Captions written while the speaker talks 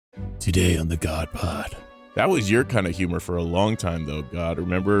Today on the God Pod. That was your kind of humor for a long time, though, God.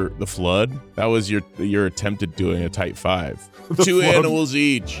 Remember the flood? That was your attempt at doing a tight five. Two flood. animals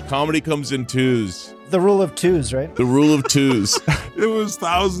each. Comedy comes in twos. The rule of twos, right? The rule of twos. It was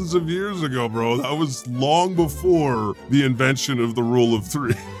thousands of years ago, bro. That was long before the invention of the rule of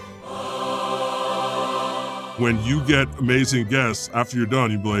three. When you get amazing guests, after you're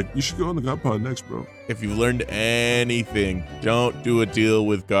done, you'd be like, you should go on the God Pod next, bro. If you learned anything, don't do a deal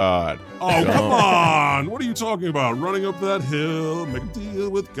with God. Oh, come on. What are you talking about? Running up that hill, make a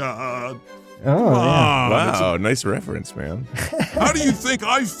deal with God. Oh, Come yeah. on. Wow, nice reference, man. How do you think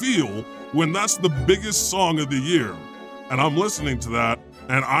I feel when that's the biggest song of the year? And I'm listening to that,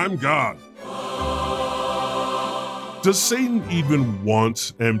 and I'm God. Does Satan even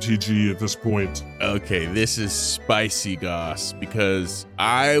want MTG at this point? Okay, this is spicy goss because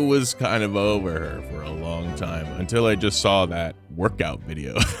I was kind of over her for a long time until I just saw that workout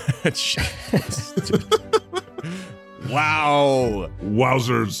video. Wow.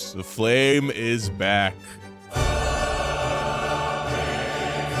 Wowzers. The flame is back.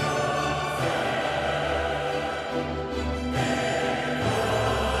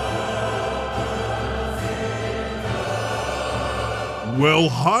 Well,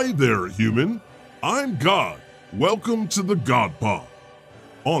 hi there, human. I'm God. Welcome to the God Pod.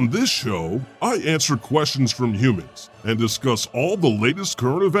 On this show, I answer questions from humans and discuss all the latest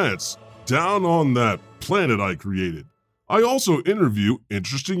current events down on that planet I created. I also interview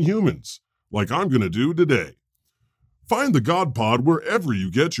interesting humans, like I'm going to do today. Find the God Pod wherever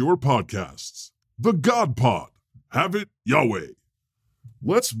you get your podcasts. The God Pod. Have it Yahweh.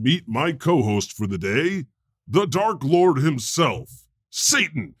 Let's meet my co-host for the day, the Dark Lord himself,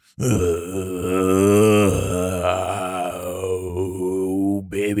 Satan. Oh,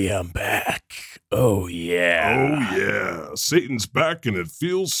 baby, I'm back. Oh, yeah. Oh, yeah. Satan's back and it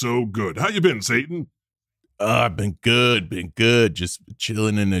feels so good. How you been, Satan? I've been good. Just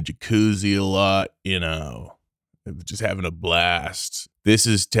chilling in a jacuzzi a lot, just having a blast. This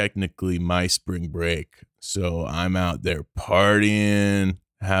is technically my spring break, so I'm out there partying,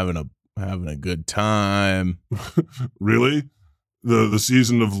 having a good time. Really? The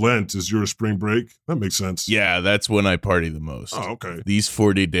season of Lent is your spring break? That makes sense. Yeah, that's when I party the most. Oh, okay. These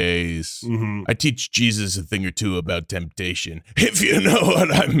 40 days, I teach Jesus a thing or two about temptation, if you know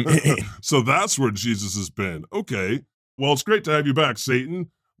what I mean. So that's where Jesus has been. Okay. Well, it's great to have you back, Satan.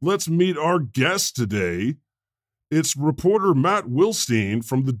 Let's meet our guest today. It's reporter Matt Wilstein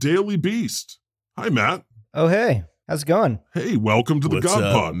from the Daily Beast. Hi, Matt. Oh, hey. How's it going? Hey, welcome to the What's God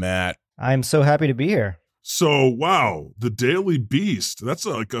up, Pod. Matt? I'm so happy to be here. So, wow, the Daily Beast, that's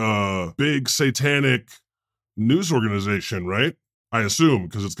like a big satanic news organization, right? I assume,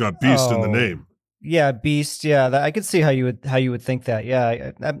 because it's got Beast in the name. Yeah, Beast. Yeah, I could see how you would think that.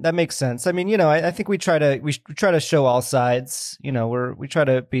 Yeah, that makes sense. I mean, I think we try to show all sides. We try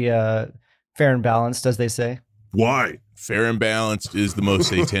to be fair and balanced, as they say. Why? Fair and balanced is the most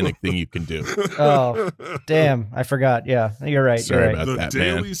satanic thing you can do. Oh, damn! I forgot. Yeah, you're right. Sorry you're right. about The that,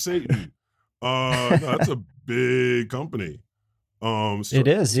 Daily man. Satan. No, that's a big company. It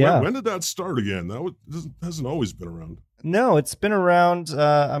is, yeah. When did that start again? Hasn't always been around. No, it's been around.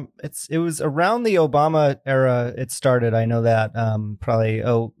 It was around the Obama era. It started. I know that. Probably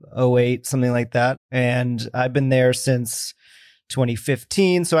 08, something like that. And I've been there since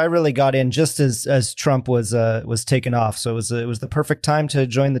 2015. So I really got in just as Trump was taken off. So it was the perfect time to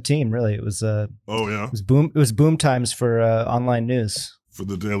join the team. Really, it was. Oh yeah. It was boom times for online news. For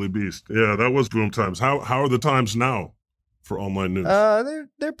the Daily Beast. Yeah, that was boom times. How are the times now for online news?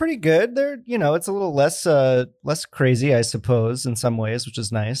 They're pretty good. They're it's a little less crazy, I suppose, in some ways, which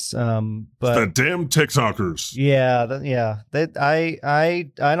is nice. But that damn TikTokers.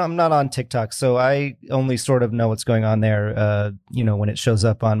 I'm not on TikTok, so I only sort of know what's going on there. When it shows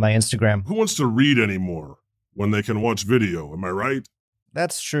up on my Instagram. Who wants to read anymore when they can watch video? Am I right?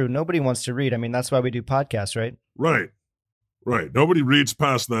 That's true. Nobody wants to read. I mean, that's why we do podcasts, right? Right. Nobody reads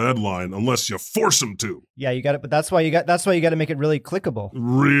past the headline unless you force them to. Yeah, you got it. But that's why you got to make it really clickable.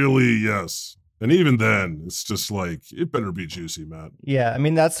 Really, yes. And even then, it's just like, it better be juicy, Matt. Yeah, I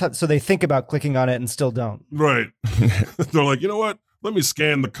mean, so they think about clicking on it and still don't. Right. They're like, you know what? Let me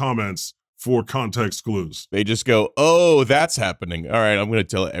scan the comments for context clues. They just go, oh, that's happening. All right, I'm going to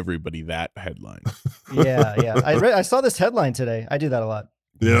tell everybody that headline. Yeah. I saw this headline today. I do that a lot.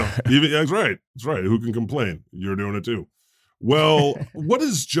 Yeah, that's right. That's right. Who can complain? You're doing it too. Well, what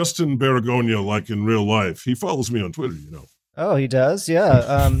is Justin Baragona like in real life? He follows me on Twitter, Oh, he does.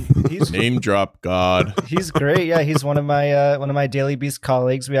 Yeah. He's Name drop God. He's great. Yeah, he's one of my Daily Beast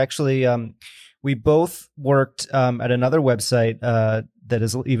colleagues. We actually we both worked at another website that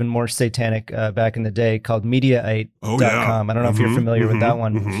is even more satanic back in the day called Mediaite.com. Oh, yeah. I don't know if you're familiar with that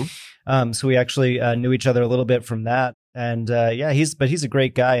one. Mm-hmm. So we actually knew each other a little bit from that. And he's a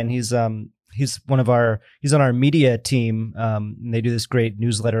great guy, and he's on our media team. And they do this great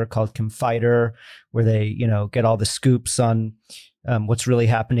newsletter called Confider, where they, get all the scoops on what's really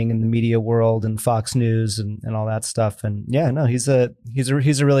happening in the media world and Fox News and all that stuff. And he's a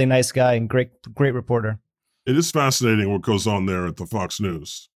really nice guy and great reporter. It is fascinating what goes on there at the Fox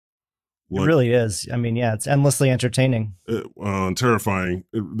News. It really is. I mean, it's endlessly entertaining. And terrifying.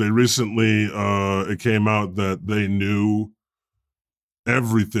 They recently, it came out that they knew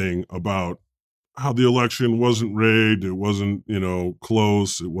everything about how the election wasn't rigged. It wasn't,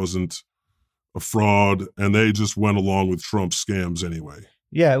 close. It wasn't a fraud. And they just went along with Trump's scams anyway.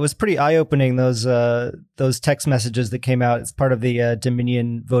 Yeah, it was pretty eye-opening, those text messages that came out. It's part of the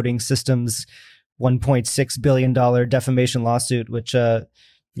Dominion Voting Systems $1.6 billion defamation lawsuit, which,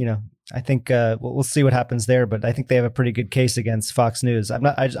 I think we'll see what happens there, but I think they have a pretty good case against Fox News.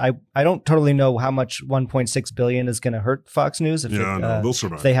 I don't totally know how much 1.6 billion is going to hurt Fox News if they'll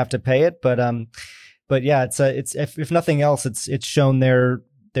survive. If they have to pay it, but yeah, it's if nothing else, it's shown their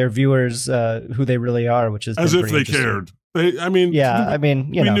viewers who they really are, which is as if they cared. We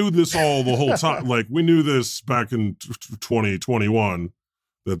knew this all the whole time. Like we knew this back in 2021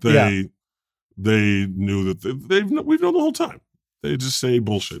 that they knew that we've known the whole time. They just say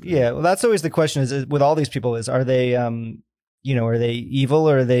bullshit. Yeah, well, that's always the question: is with all these people, are they, are they evil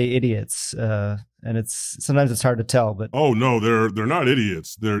or are they idiots? And sometimes it's hard to tell. But oh no, they're not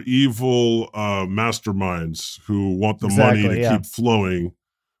idiots. They're evil masterminds who want the money to keep flowing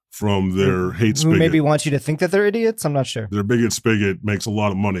from their hate spigot. Who maybe wants you to think that they're idiots? I'm not sure. Their bigot spigot makes a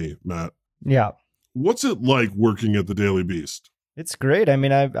lot of money, Matt. Yeah. What's it like working at the Daily Beast? It's great. I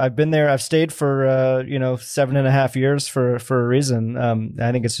mean, I've been there. I've stayed for 7.5 years for a reason.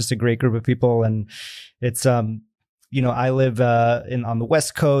 I think it's just a great group of people, and it's I live on the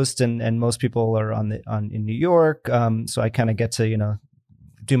West Coast, and most people are in New York. So I kind of get to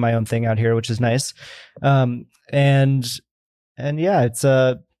do my own thing out here, which is nice. And yeah, it's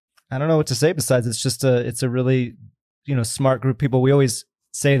I don't know what to say besides it's a really smart group of people. We always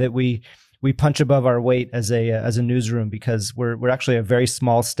say that we punch above our weight as a newsroom because we're actually a very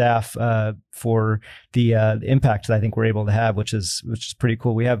small staff for the impact that I think we're able to have, which is pretty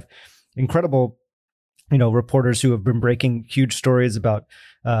cool. We have incredible reporters who have been breaking huge stories about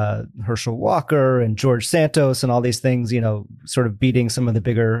Herschel Walker and George Santos and all these things, sort of beating some of the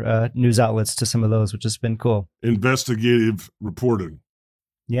bigger news outlets to some of those, which has been cool. Investigative reporting.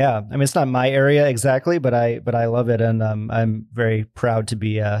 Yeah, I mean, it's not my area exactly, but I love it, and I'm very proud to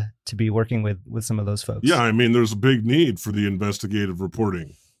be working with some of those folks. Yeah, I mean, there's a big need for the investigative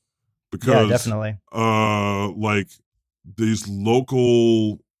reporting because definitely. Like these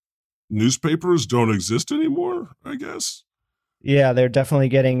local newspapers don't exist anymore, I guess. Yeah, they're definitely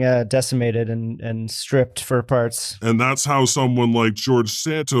getting decimated and stripped for parts. And that's how someone like George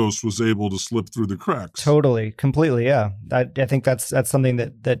Santos was able to slip through the cracks. Totally, completely, yeah. I think that's something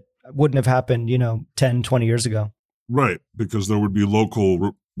that wouldn't have happened, 10, 20 years ago. Right, because there would be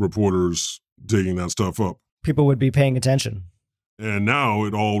local reporters digging that stuff up. People would be paying attention. And now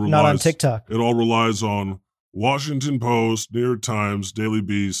it all relies... Not on TikTok. It all relies on Washington Post, New York Times, Daily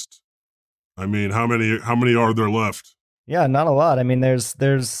Beast. I mean, how many are there left? Yeah, not a lot. I mean, there's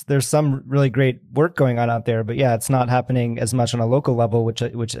some really great work going on out there, but yeah, it's not happening as much on a local level, which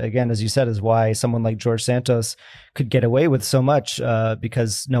again, as you said, is why someone like George Santos could get away with so much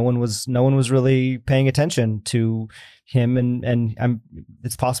because no one was really paying attention to him, and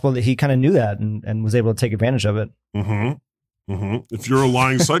it's possible that he kind of knew that and was able to take advantage of it. Mm-hmm. Mm-hmm. If you're a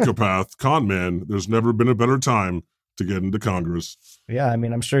lying psychopath, con man, there's never been a better time to get into Congress. Yeah, I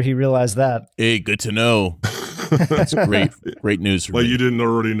mean, I'm sure he realized that. Hey, good to know. That's great news for me. You didn't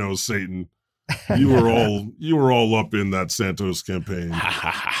already know, Satan. You were all up in that Santos campaign.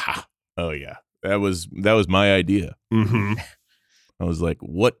 Oh yeah, that was my idea. Mm-hmm. I was like,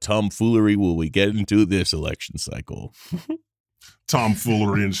 what tomfoolery will we get into this election cycle?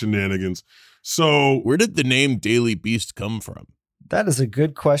 Tomfoolery and shenanigans. So Oh. Where did the name Daily Beast come from? That is a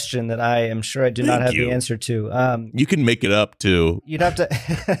good question that I am sure I do not have the answer to. You can make it up too. You'd have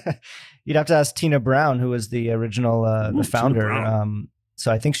to you'd have to ask Tina Brown, who was the original the founder.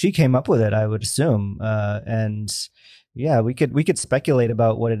 So I think she came up with it, I would assume. And yeah, we could speculate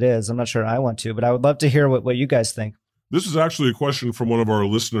about what it is. I'm not sure I want to, but I would love to hear what you guys think. This is actually a question from one of our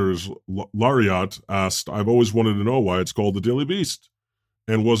listeners. Lariat asked, I've always wanted to know why it's called the Daily Beast.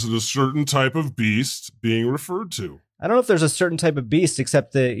 And was it a certain type of beast being referred to? I don't know if there's a certain type of beast,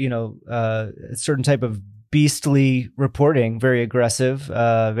 except that, a certain type of beastly reporting, very aggressive,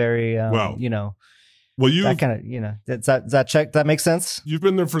 very, Wow. you know, Well, that kind of, you know, does that check? That makes sense? You've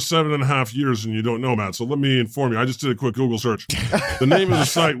been there for 7.5 years and you don't know, Matt. So let me inform you. I just did a quick Google search. The name of the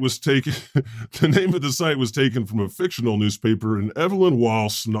site was taken. The name of the site was taken from a fictional newspaper in Evelyn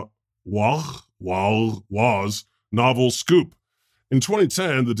Waugh's novel Scoop. In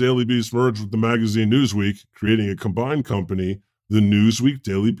 2010, the Daily Beast merged with the magazine Newsweek, creating a combined company, the Newsweek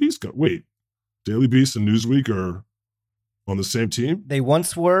Daily Beast. Wait, Daily Beast and Newsweek are on the same team? They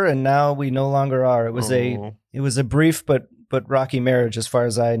once were, and now we no longer are. It was a brief but rocky marriage, as far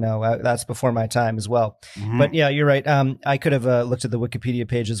as I know. That's before my time as well. Mhm. But yeah, you're right. I could have looked at the Wikipedia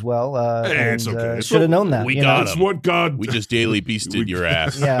page as well. Hey, it's okay. Should have known that. We you got know? That's him. what God. We just daily beasted your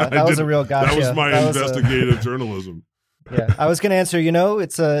ass. Yeah, that was a real gotcha. That was my That was investigative journalism. Yeah, I was going to answer. You know,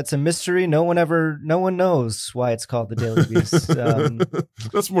 it's a mystery. No one knows why it's called the Daily Beast.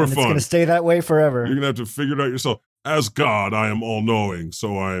 That's more It's fun. going to stay that way forever. You're gonna have to figure it out yourself. As God, I am all knowing,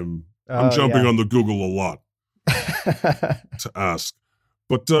 so I'm jumping on the Google a lot to ask.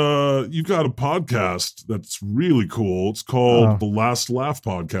 But you've got a podcast that's really cool. It's called The Last Laugh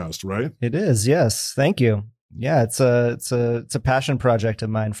Podcast, right? It is. Yes. Thank you. Yeah, it's a passion project of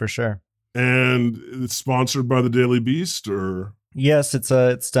mine for sure. And it's sponsored by the Daily Beast, or Yes,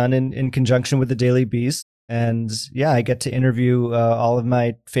 it's done in conjunction with the Daily Beast, and yeah, I get to interview all of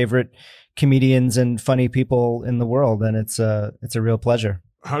my favorite comedians and funny people in the world, and it's a real pleasure.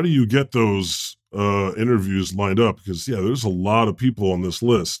 how do you get those interviews lined up? Because there's a lot of people on this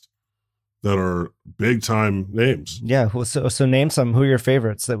list that are big time names. Yeah, well, so name some. Who are your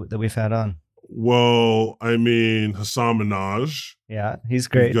favorites that we've had on? Well, I mean, Hassan Minaj. Yeah, he's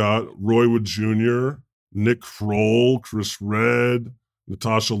great. You've got Roy Wood Jr., Nick Kroll, Chris Redd,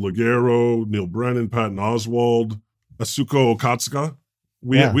 Natasha Leggero, Neil Brennan, Patton Oswalt, Asuko Okatsuka.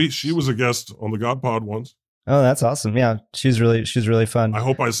 She was a guest on the God Pod once. Oh, that's awesome. Yeah, she's really fun. I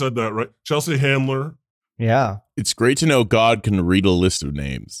hope I said that right. Chelsea Handler. Yeah. It's great to know God can read a list of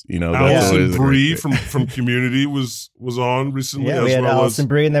names. You know, Allison Brie from Community was on recently. Yeah, we had Allison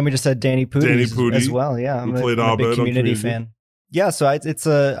Brie, and then we just had Danny Pudi as well. Yeah, I'm a big Community fan. Yeah, so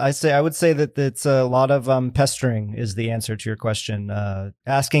I would say that it's a lot of pestering is the answer to your question.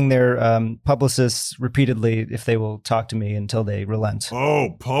 Asking their publicists repeatedly if they will talk to me until they relent.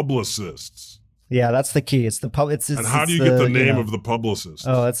 Oh, publicists. Yeah, that's the key. It's the pub. It's and how do you get the name of the publicist?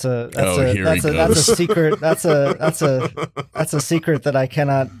 Oh, that's a secret. That's a secret that I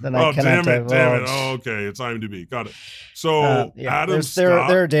cannot divulge. Damn it. Oh, okay. It's IMDb. Got it. So Adam Scott.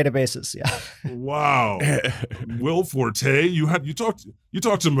 There are databases. Yeah. Wow. Will Forte. You talked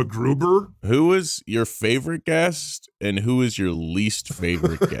to MacGruber. Who is your favorite guest and who is your least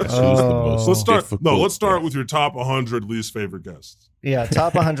favorite guest? Who's the most difficult? Let's start with your top 100 least favorite guests. Yeah,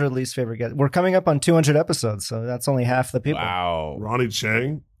 top 100 least favorite guests. We're coming up on 200 episodes, so that's only half the people. Wow. Ronnie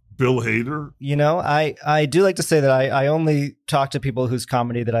Chang, Bill Hader. You know, I do like to say that I only talk to people whose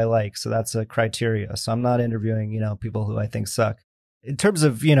comedy that I like, so that's a criteria. So I'm not interviewing, people who I think suck. In terms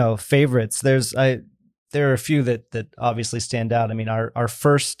of, favorites, there are a few that obviously stand out. I mean, our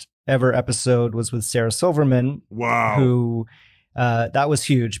first ever episode was with Sarah Silverman. Wow. Who that was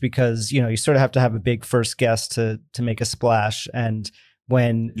huge because, you sort of have to have a big first guest to make a splash. And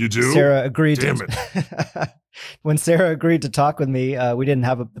when Sarah agreed when Sarah agreed to talk with me,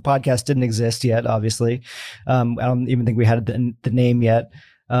 the podcast didn't exist yet, obviously. I don't even think we had the name yet.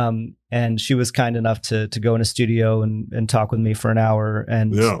 And she was kind enough to go in a studio and talk with me for an hour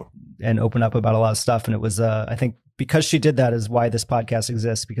and open up about a lot of stuff. And it was, I think, because she did that is why this podcast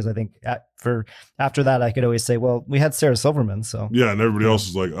exists, because I think after that, I could always say, well, we had Sarah Silverman. So yeah. And everybody else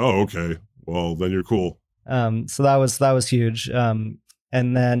is like, oh, okay, well then you're cool. So that was huge.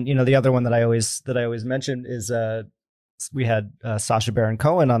 And then, the other one that I always mention is, we had Sacha Baron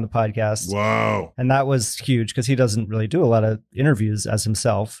Cohen on the podcast. Wow. And that was huge because he doesn't really do a lot of interviews as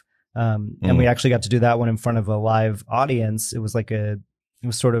himself. And we actually got to do that one in front of a live audience. It was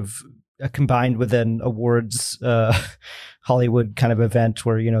sort of combined with an awards Hollywood kind of event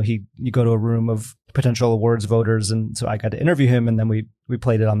where, you go to a room of potential awards voters. And so I got to interview him and then we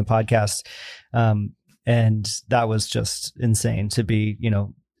played it on the podcast. And that was just insane to be,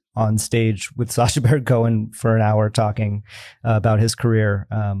 on stage with Sacha Baron Cohen for an hour talking about his career.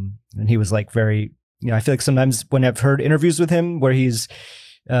 And he was very, I feel like sometimes when I've heard interviews with him where he's,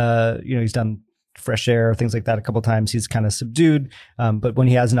 he's done Fresh Air, things like that a couple of times, he's kind of subdued. But when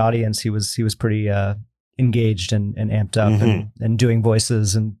he has an audience, he was pretty engaged and amped up and doing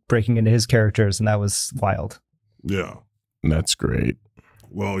voices and breaking into his characters. And that was wild. Yeah. That's great.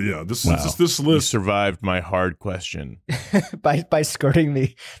 Well, yeah. This Wow. this You list survived my hard question by skirting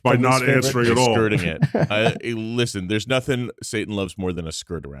by the not least favorite. answering at all. skirting it. Listen, there's nothing Satan loves more than a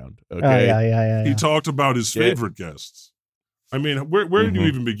skirt around. Okay. Oh, yeah. He talked about his favorite guests. I mean, where do you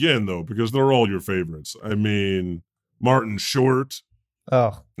even begin though? Because they're all your favorites. I mean, Martin Short.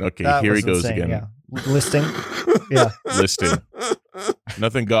 Oh, Okay, that here was he goes insane, again. Yeah. Listing. Yeah. Listing.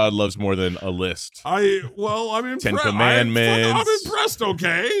 Nothing God loves more than a list. I'm impressed. Ten Commandments. I'm impressed.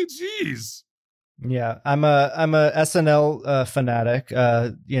 Okay, jeez. Yeah, I'm a SNL fanatic.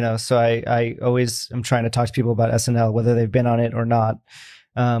 So I always am trying to talk to people about SNL, whether they've been on it or not,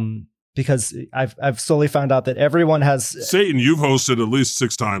 because I've slowly found out that everyone has. Satan, you've hosted at least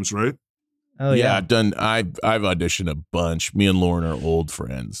 6 times, right? Oh yeah, yeah. I've auditioned a bunch. Me and Lauren are old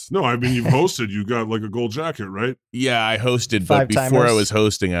friends. No, I mean you've hosted. You got like a gold jacket, right? Yeah, I hosted, but Five-timers. before I was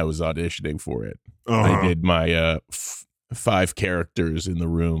hosting, I was auditioning for it. Uh-huh. I did my 5 characters in the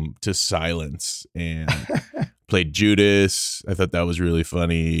room to silence and played Judas. I thought that was really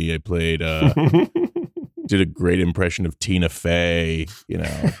funny. I played did a great impression of Tina Fey,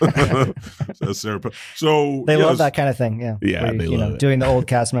 That's Sarah. So They love that kind of thing. Yeah. Yeah, Where you, they love it. doing the old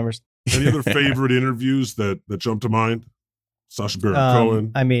cast members. Any other favorite interviews that jump to mind? Sacha Baron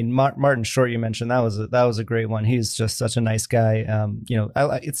Cohen. I mean, Martin Short, you mentioned that was a great one. He's just such a nice guy.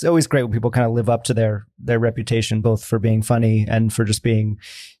 It's always great when people kind of live up to their reputation, both for being funny and for just being,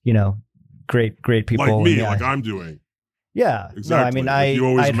 great people. Like me, and, like I'm doing. Yeah, Exactly. No, I mean, Like you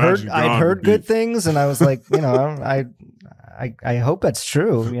always imagine God I'd heard would be- good things, and I was like, I hope that's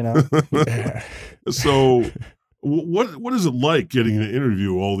true. So, what is it like getting to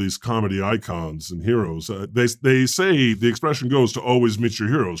interview all these comedy icons and heroes? They say the expression goes to always meet your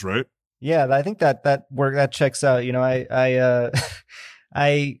heroes, right? Yeah, I think that work that checks out.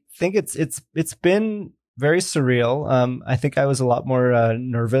 I think it's been very surreal. I think I was a lot more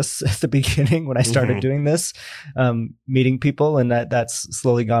nervous at the beginning when I started doing this, meeting people, and that's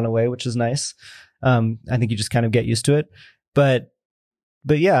slowly gone away, which is nice. I think you just kind of get used to it, but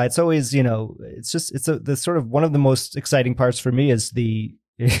yeah, it's always, the sort of one of the most exciting parts for me is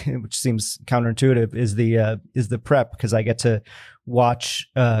which seems counterintuitive, is the prep, because I get to watch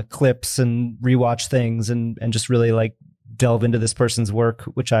clips and rewatch things and just really like delve into this person's work,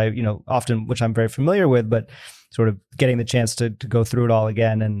 which which I'm very familiar with, but sort of getting the chance to go through it all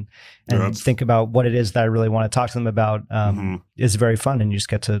again and think about what it is that I really want to talk to them about is very fun, and you just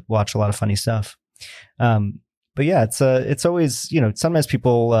get to watch a lot of funny stuff. But yeah, it's always, sometimes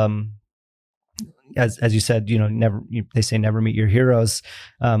people, as you said, they say never meet your heroes.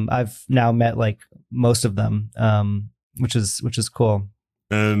 I've now met like most of them, which is cool.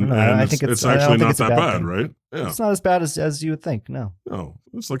 And I think it's actually not that bad, right? Yeah. It's not as bad as you would think. No,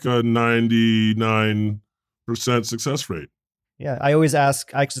 it's like a 99% success rate. Yeah, I always ask.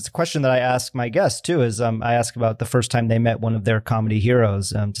 It's a question that I ask my guests too. Is I ask about the first time they met one of their comedy heroes,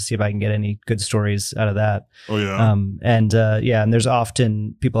 to see if I can get any good stories out of that. Oh yeah. And there's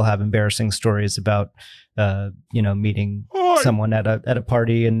often people have embarrassing stories about meeting someone at a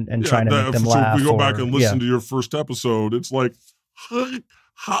party and trying to make them laugh. If we go back and listen to your first episode, it's like,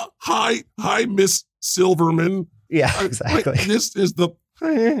 hi, Miss Silverman. Yeah, exactly. This is the.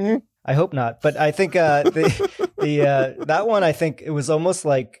 I hope not, but I think that one, I think it was almost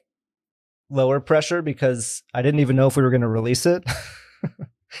like lower pressure, because I didn't even know if we were going to release it,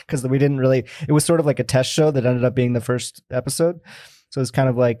 because we didn't really. It was sort of like a test show that ended up being the first episode, so it's kind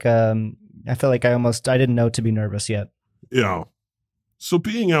of like I felt like I didn't know to be nervous yet. Yeah. So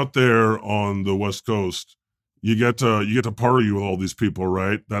being out there on the West Coast, you get to party with all these people,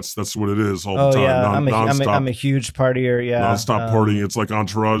 right? That's what it is all the time. Yeah, Non-stop. I'm a huge partier. Yeah, Non-stop partying. It's like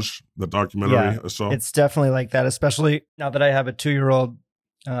Entourage, the documentary I saw. It's definitely like that, especially now that I have a 2-year-old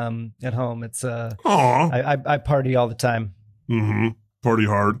at home. It's I party all the time. Mm-hmm. Party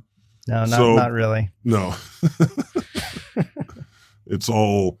hard. No, not really. No. It's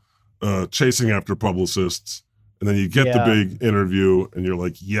all chasing after publicists, and then you get the big interview, and you're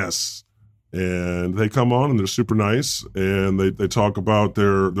like, yes. And they come on and they're super nice, and they talk about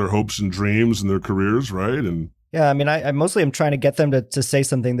their hopes and dreams and their careers, right? And yeah, I mean, I mostly am trying to get them to say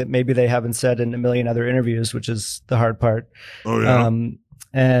something that maybe they haven't said in a million other interviews, which is the hard part. Oh yeah.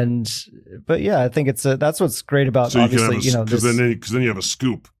 But yeah, I think that's what's great about, so obviously, because then you have a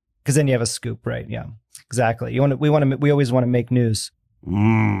scoop. Because then you have a scoop, right? Yeah, exactly. We always want to make news.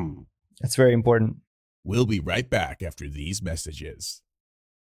 That's very important. We'll be right back after these messages.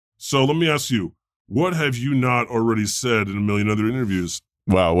 So let me ask you, what have you not already said in a million other interviews?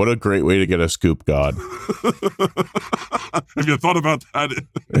 Wow, what a great way to get a scoop, God. Have you thought about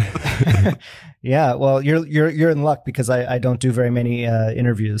that? Yeah, well, you're in luck because I don't do very many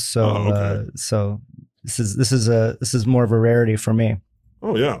interviews, so okay. So this is more of a rarity for me.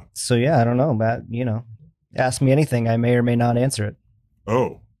 Oh yeah. So yeah, I don't know, Matt. Ask me anything, I may or may not answer it.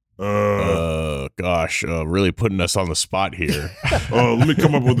 Oh. Gosh, really putting us on the spot here. Let me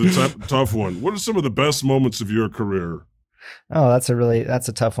come up with a tough one. What are some of the best moments of your career? Oh, that's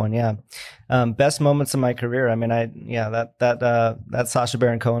a tough one. Yeah. Best moments of my career. I mean, that Sacha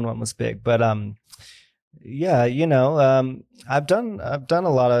Baron Cohen one was big, but, yeah, I've done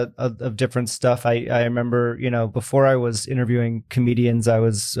a lot of different stuff. I remember, before I was interviewing comedians, I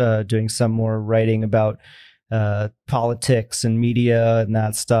was, doing some more writing about, politics and media and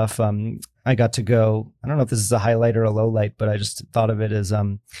that stuff. I got to go, I don't know if this is a highlight or a low light, but I just thought of it as,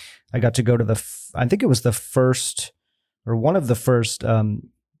 I got to go to I think it was the first or one of the first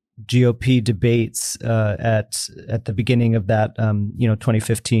GOP debates at the beginning of that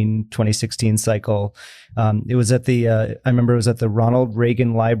 2015 2016 cycle. It was at I remember it was at the Ronald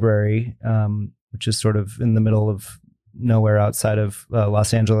Reagan Library, which is sort of in the middle of nowhere outside of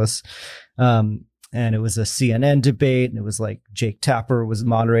Los Angeles. And it was a CNN debate, and it was like Jake Tapper was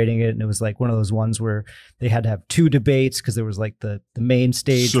moderating it, and it was like one of those ones where they had to have two debates because there was like the main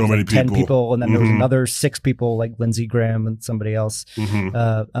stage, so many 10 people, and then there was another 6 people like Lindsey Graham and somebody else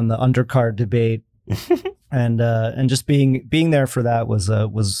on the undercard debate, and just being there for that was a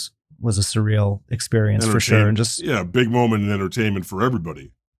surreal experience for sure, and just big moment in entertainment for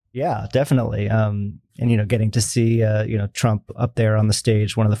everybody. Yeah, definitely. And, getting to see, Trump up there on the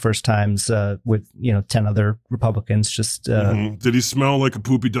stage one of the first times with, 10 other Republicans just. Did he smell like a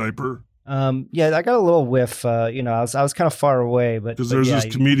poopy diaper? Yeah, I got a little whiff. I was kind of far away, but. Because there's this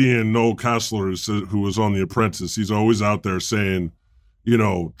comedian, Noel Castler, who was on The Apprentice. He's always out there saying,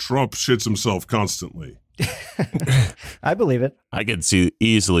 Trump shits himself constantly. I believe it. I could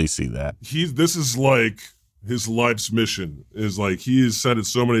easily see that. This is like his life's mission is like, he has said it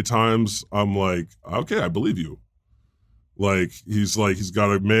so many times. I'm like, okay, I believe you. He's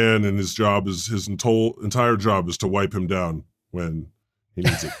got a man and his job is his entire job is to wipe him down when he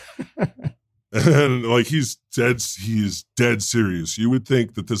needs it. And he's dead serious. You would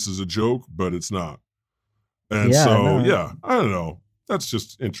think that this is a joke, but it's not. And I don't know. That's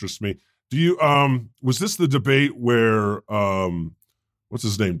just interests me. Do you, was this the debate where, what's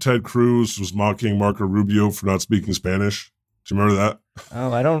his name? Ted Cruz was mocking Marco Rubio for not speaking Spanish. Do you remember that?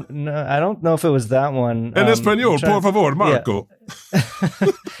 Oh, I don't know. I don't know if it was that one. En español, por favor, Marco. Yeah.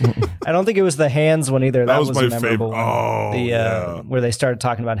 I don't think it was the hands one either. That was my a memorable favorite. one. Oh, yeah. Where they started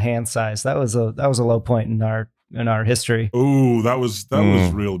talking about hand size. That was a low point in our history. Ooh, that was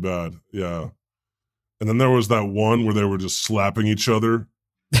real bad. Yeah. And then there was that one where they were just slapping each other.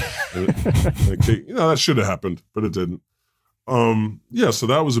 That should have happened, but it didn't. So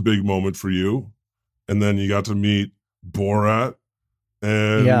that was a big moment for you. And then you got to meet Borat.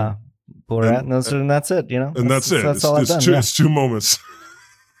 And Borat, and that's it, And that's it. That's all I've done. It's 2 moments.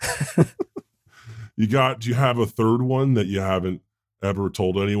 Do you have a third one that you haven't ever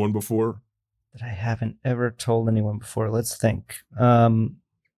told anyone before? That I haven't ever told anyone before. Let's think. Because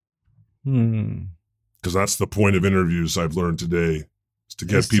that's the point of interviews I've learned today, is to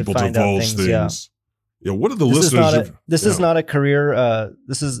get people to divulge things. Yeah, what are the listeners? This is not a career.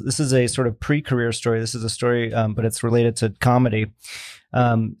 This is a sort of pre-career story. This is a story, but it's related to comedy.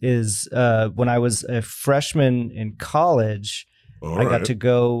 When I was a freshman in college, I got to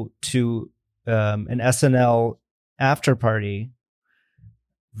go to an SNL after party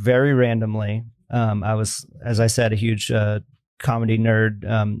very randomly. I was, as I said, a huge comedy nerd,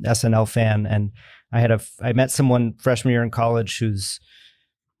 SNL fan, and I met someone freshman year in college who's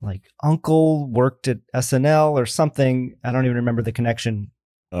like uncle worked at SNL or something. I don't even remember the connection.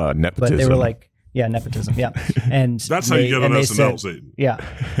 Nepotism. But they were like, nepotism. Yeah. And that's how you get on SNL, Satan. Yeah.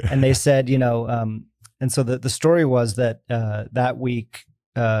 And they said, and so the story was that that week,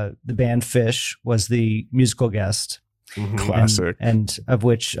 the band Fish was the musical guest. Mm-hmm. Classic. And of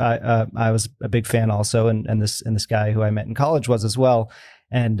which I was a big fan also. And this guy who I met in college was as well.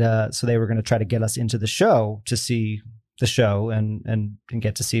 And so they were going to try to get us into the show to see the show and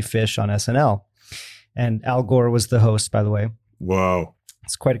get to see Fish on SNL. And Al Gore was the host, by the way. Wow.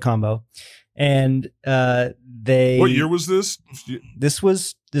 It's quite a combo. And what year was this? This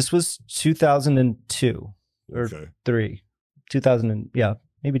was 2002 or 3.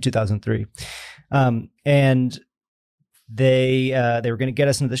 maybe 2003. And they were going to get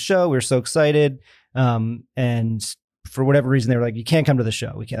us into the show. We were so excited. And for whatever reason, they were like, "You can't come to the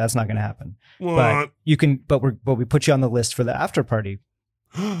show. That's not going to happen." What? But you can. But we put you on the list for the after party.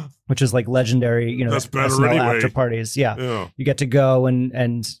 which is like legendary, That's better SNL anyway. after parties. Yeah. Yeah. You get to go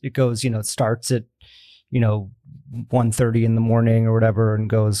and it goes, it starts at, 1:30 in the morning or whatever and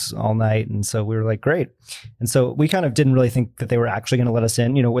goes all night. And so we were like, great. And so we kind of didn't really think that they were actually going to let us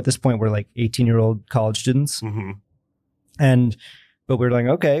in. At this point, we're like 18-year-old college students. Mm-hmm. But we were like,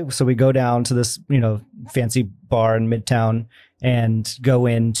 okay. So we go down to this, fancy bar in Midtown and go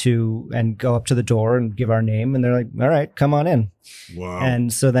up to the door and give our name. And they're like, all right, come on in. Wow.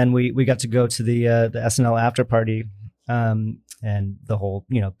 And so then we got to go to the SNL after party. And the whole,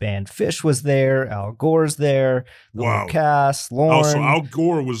 band Fish was there. Al Gore's there. The whole cast, Lauren. Also, Al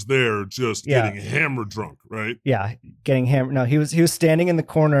Gore was there just getting hammered drunk, right? Yeah, getting hammered. No, he was standing in the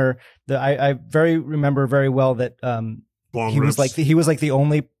corner. I remember very well that he was like the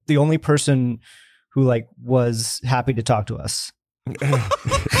only person who like was happy to talk to us.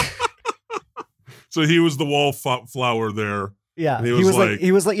 So he was the wallflower there. Yeah, he was like,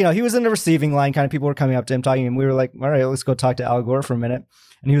 he was in the receiving line. Kind of people were coming up to him, talking, and we were like, all right, let's go talk to Al Gore for a minute.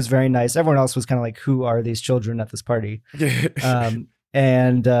 And he was very nice. Everyone else was kind of like, who are these children at this party?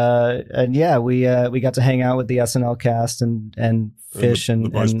 And yeah, we got to hang out with the SNL cast and Fish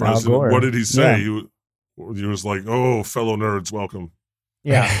and Vice Al President. Gore. What did he say? Yeah. He was like, "Oh, fellow nerds, welcome."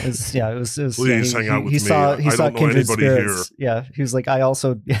 Yeah, it was. Please hang out with me. He saw I don't know kindred anybody spirits. here. Yeah, he was like, I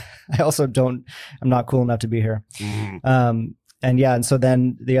also don't. I'm not cool enough to be here. Mm-hmm. And so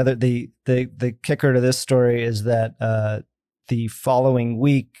then the kicker to this story is that the following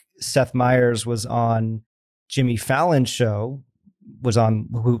week, Seth Meyers was on Jimmy Fallon's show.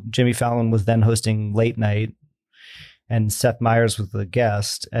 Jimmy Fallon was then hosting Late Night, and Seth Meyers was the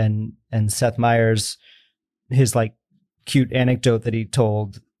guest. And Seth Meyers, his like cute anecdote that he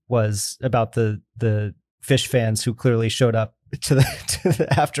told was about the Fish fans who clearly showed up to the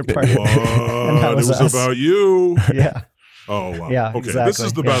after party. It was about you. Yeah. Oh wow. Yeah. Okay. Exactly. This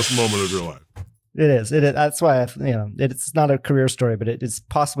is the best moment of your life. It is. That's why it's not a career story, but it's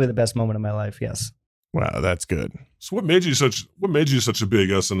possibly the best moment of my life. Yes. Wow, that's good. So what made you such a big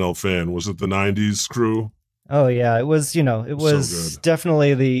SNL fan? Was it the 90s crew? Oh yeah, it was, so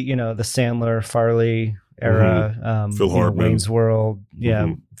definitely the Sandler, Farley era, Mm-hmm. Phil Hartman, Wayne's World,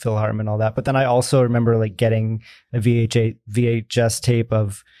 Phil Hartman, all that. But then I also remember like getting a VHS tape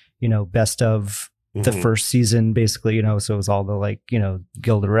of, best of the first season, basically, so it was all the like,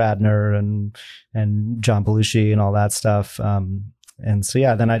 Gilda Radner and John Belushi and all that stuff. And so,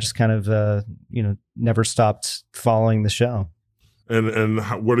 yeah, then I just kind of, never stopped following the show. And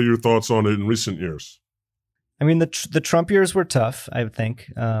what are your thoughts on it in recent years? I mean, the Trump years were tough, I would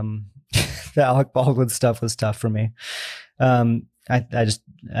think. The Alec Baldwin stuff was tough for me. I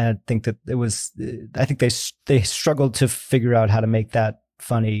think that it was, I think they struggled to figure out how to make that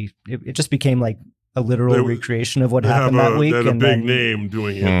funny. It just became like a literal recreation of what happened that week. They had a big name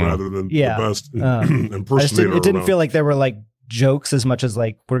doing it rather than the best impersonator. It didn't feel like there were like jokes as much as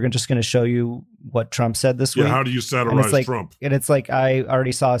like, we're just going to show you what Trump said this week. Yeah, how do you satirize Trump? And it's like, I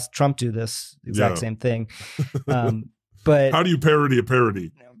already saw Trump do this exact same thing. But how do you parody a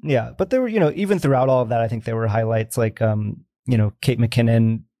parody? Yeah, but there were, even throughout all of that, I think there were highlights like, Kate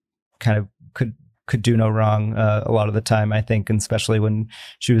McKinnon kind of could do no wrong a lot of the time, I think, and especially when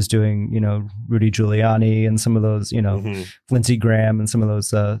she was doing, Rudy Giuliani and some of those, Lindsey Graham and some of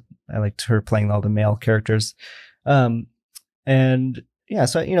those, I liked her playing all the male characters. And yeah,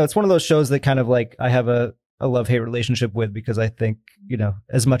 so, it's one of those shows that kind of like I have a love-hate relationship with, because I think,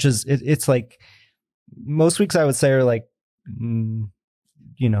 as much as it's like most weeks I would say are like,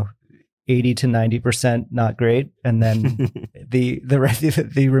 80 to 90% not great, and then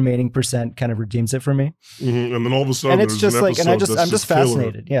the remaining percent kind of redeems it for me. Mm-hmm. And then all of a sudden, and it's just like, and I'm just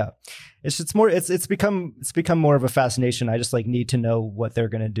fascinated. Yeah, it's more. It's become more of a fascination. I just like need to know what they're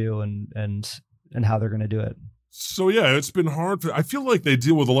going to do and how they're going to do it. So yeah, it's been hard. I feel like they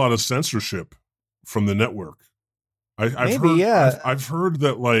deal with a lot of censorship from the network. I've heard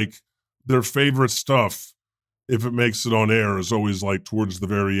that like their favorite stuff, if it makes it on air, is always like towards the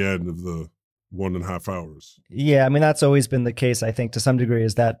very end of the 1.5 hours. Yeah, I mean, that's always been the case, I think, to some degree,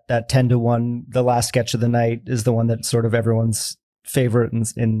 is that 10-1, the last sketch of the night, is the one that's sort of everyone's favorite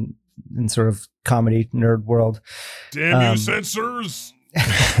in sort of comedy nerd world. Damn you, censors!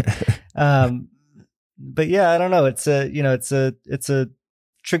 But yeah, I don't know. It's a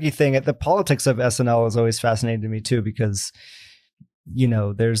tricky thing. The politics of SNL is always fascinating to me too, because,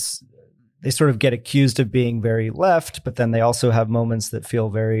 they sort of get accused of being very left, but then they also have moments that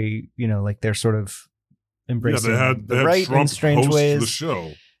feel very, like they're sort of embracing the right Trump in strange ways. The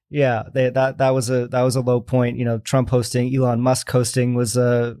show. Yeah, that was a low point. Trump hosting, Elon Musk hosting was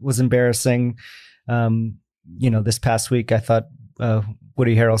embarrassing. This past week I thought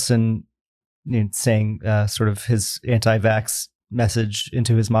Woody Harrelson saying sort of his anti-vax message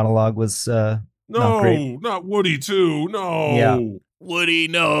into his monologue was not great. Not Woody too. No. Yeah. Woody,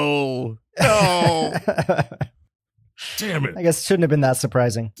 no. No. Damn it. I guess it shouldn't have been that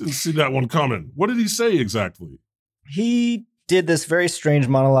surprising. Didn't see that one coming. What did he say exactly? He did this very strange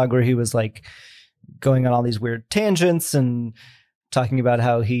monologue where he was like going on all these weird tangents and talking about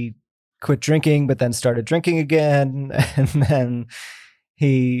how he quit drinking but then started drinking again. And then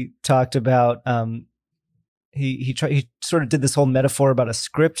he talked about he sort of did this whole metaphor about a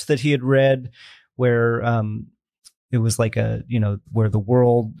script that he had read where it was like where the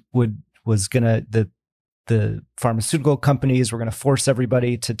world was gonna the pharmaceutical companies were going to force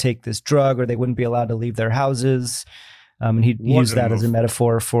everybody to take this drug or they wouldn't be allowed to leave their houses. And he used that as a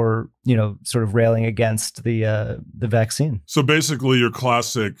metaphor for, sort of railing against the vaccine. So basically your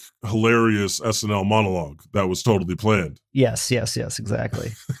classic hilarious SNL monologue that was totally planned. Yes,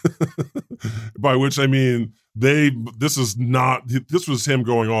 exactly. By which I mean, this was him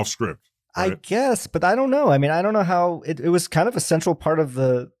going off script. Right? I guess, but I don't know. I mean, I don't know how it was kind of a central part of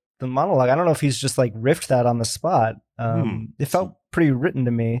the monologue. I don't know if he's just like riffed that on the spot. It felt pretty written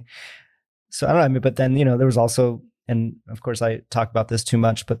to me. So I don't know. I mean, but then, there was also, and of course I talk about this too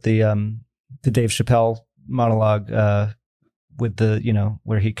much, but the Dave Chappelle monologue with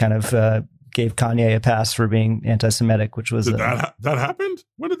where he kind of gave Kanye a pass for being anti-Semitic, which was that happened?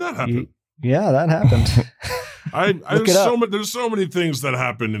 When did that happen? Yeah, that happened. There's so many things that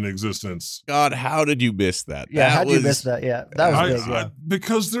happened in existence. God, how did you miss that? Yeah, how did you miss that? Yeah, that was big. Yeah.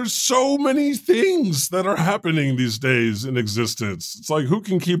 Because there's so many things that are happening these days in existence. It's like, who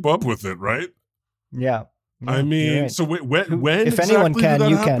can keep up with it, right? Yeah. I mean, right. So when if exactly anyone can,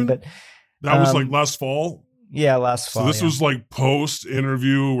 you happen? can. But that was like last fall. Yeah, last fall. So this was like post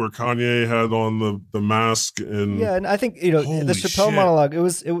interview where Kanye had on the mask and and I think the Chappelle monologue. There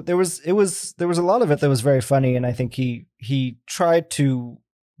was a lot of it that was very funny, and I think he tried to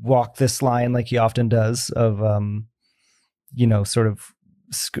walk this line like he often does of sort of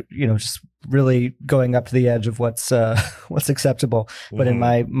just really going up to the edge of what's acceptable. But in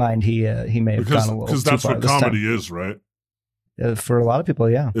my mind, he may have gone a little too far. Because that's what comedy is, right? For a lot of people,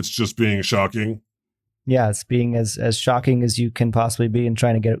 yeah, it's just being shocking. Yeah, it's being as shocking as you can possibly be and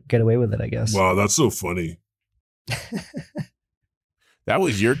trying to get away with it, I guess. Wow, that's so funny. That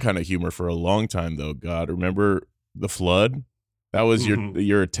was your kind of humor for a long time, though, God. Remember the flood? That was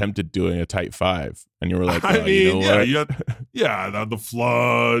your attempt at doing a tight five. And you were like, you know what? The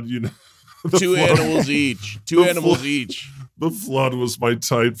flood, Two animals each. The flood was my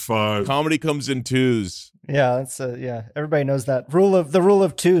tight five. Comedy comes in twos. Yeah, that's everybody knows that the rule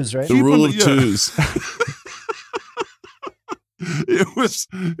of twos, right? The rule of twos.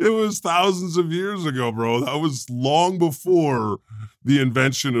 It was thousands of years ago, bro. That was long before the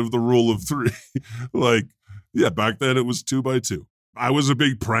invention of the rule of three. Back then it was 2 by 2. I was a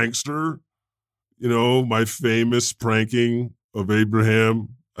big prankster. My famous pranking of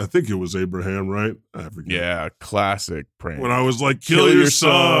Abraham. I think it was Abraham, right? I forget. Yeah, classic prank. When I was like, kill your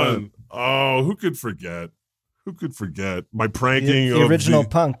son. Oh, who could forget? My pranking the original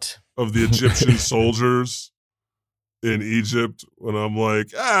punked of the Egyptian soldiers in Egypt when I'm like,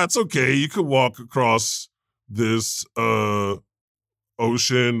 it's okay. You could walk across this ocean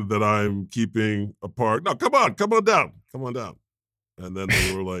that I'm keeping apart. No, come on down. And then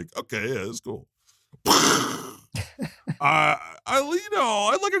they were like, okay, yeah, it's cool. I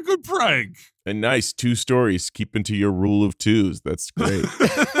like a good prank. And nice 2 stories. Keep into your rule of twos. That's great.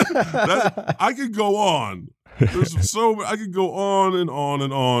 I could go on. I could go on and on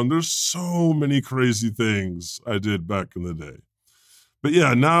and on. There's so many crazy things I did back in the day. But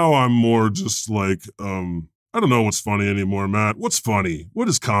yeah, now I'm more just like, I don't know what's funny anymore, Matt. What's funny? What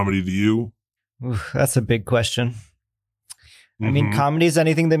is comedy to you? Ooh, that's a big question. I mean, comedy is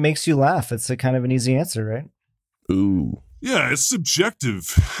anything that makes you laugh. It's a kind of an easy answer, right? Ooh. Yeah, it's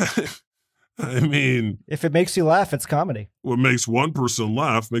subjective. I mean, if it makes you laugh, it's comedy. What makes one person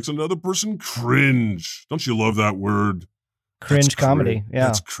laugh makes another person cringe. Don't you love that word? Cringe comedy. Yeah.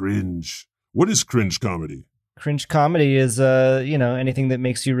 That's cringe. What is cringe comedy? Cringe comedy is, anything that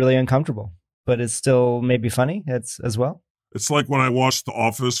makes you really uncomfortable, but it's still maybe funny as well. It's like when I watched The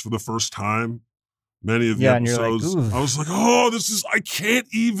Office for the first time, many of the episodes, I was like, I can't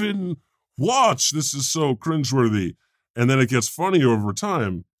even watch. This is so cringeworthy. And then it gets funny over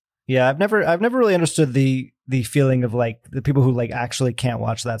time. Yeah, I've never really understood the feeling of like the people who like actually can't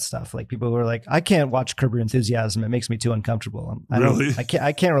watch that stuff. Like people who are like, I can't watch Curb Your Enthusiasm. It makes me too uncomfortable. Really?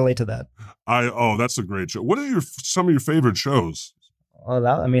 I can't relate to that. That's a great show. What are some of your favorite shows? Oh,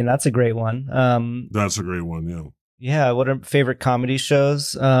 that's a great one. That's a great one. Yeah. Yeah, what are favorite comedy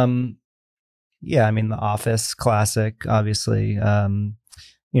shows? Yeah, I mean The Office, classic, obviously.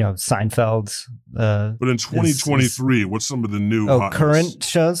 Seinfeld. But in 2023, what's some of the new hotness? Current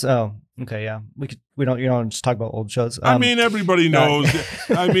shows? Oh, okay, yeah. We don't just talk about old shows. I mean, everybody knows.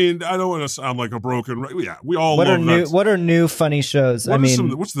 I mean, I don't want to sound like a broken. Yeah, we all love that. What are new funny shows?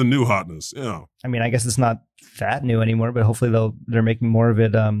 What's the new hotness? Yeah. I mean, I guess it's not that new anymore, but hopefully they're making more of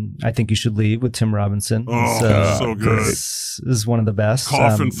it. I Think You Should Leave with Tim Robinson. So good. This is one of the best.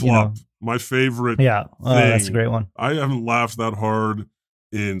 Coffin Flop, my favorite. Yeah, that's a great one. I haven't laughed that hard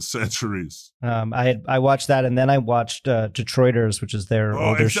in centuries. I watched that, and then I watched Detroiters, which is their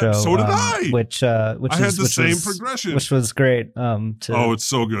older show. So did I. Which I had the same progression, which was great. It's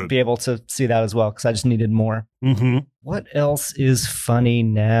so good. Be able to see that as well because I just needed more. Mm-hmm. What else is funny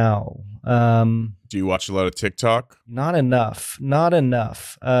now? Do you watch a lot of TikTok? Not enough. No,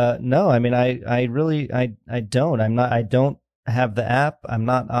 I mean, I really don't. I don't have the app. I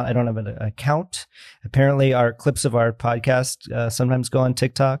don't have an account. Apparently our clips of our podcast sometimes go on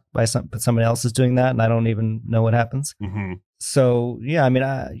TikTok but somebody else is doing that and I don't even know what happens. Mm-hmm. So yeah, I mean,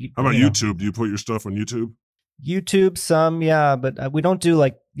 how about YouTube? Do you put your stuff on YouTube? YouTube, some, yeah, but we don't do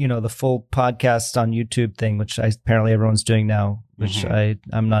like, the full podcast on YouTube thing, which apparently everyone's doing now, which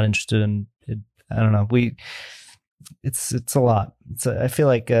I'm not interested in. I don't know. It's a lot. I feel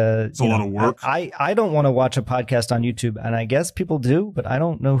like it's a lot of work. I don't want to watch a podcast on YouTube, and I guess people do, but I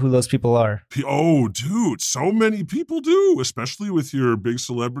don't know who those people are. Oh, dude, so many people do, especially with your big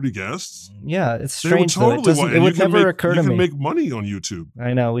celebrity guests. Yeah, it's strange. It would never occur to me. You can make money on YouTube.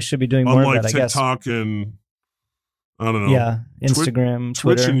 I know. We should be doing more of that, I guess. Unlike TikTok and I don't know. Yeah, Instagram,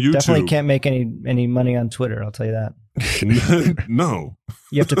 Twitch Twitter. and YouTube. Definitely can't make any money on Twitter. I'll tell you that. No.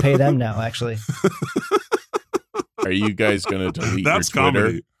 You have to pay them now, actually. Are you guys going to delete That's your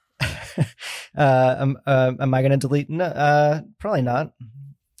Twitter? Comedy. Am I going to delete? No, probably not.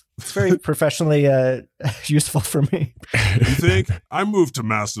 It's very professionally useful for me. You think? I moved to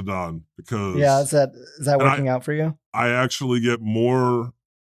Mastodon because is that working out for you? I actually get more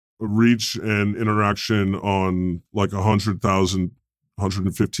reach and interaction on like 100,000,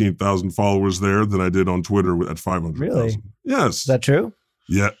 115,000 followers there than I did on Twitter at 500,000. Really? Yes. Is that true?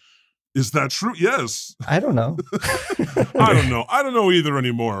 Yeah. Is that true? Yes. I don't know. I don't know. I don't know either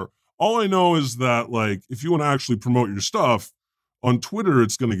anymore. All I know is that, like, if you want to actually promote your stuff on Twitter,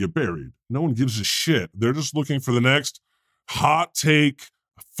 it's going to get buried. No one gives a shit. They're just looking for the next hot take,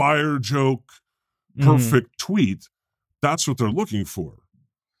 fire joke, perfect tweet. That's what they're looking for,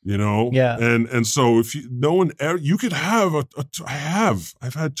 Yeah. And so if you could have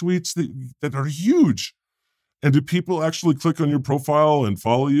I've had tweets that are huge. And do people actually click on your profile and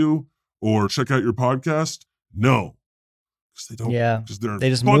follow you or check out your podcast? No. Because they don't. Yeah. Because they're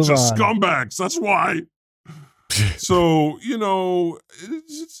just a bunch of on. scumbags. That's why. So, it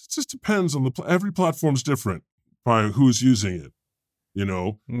just depends on every platform's different by who's using it. Yeah.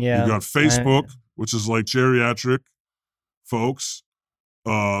 You've got Facebook, which is like geriatric folks.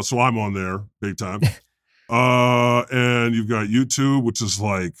 So I'm on there big time. And you've got YouTube, which is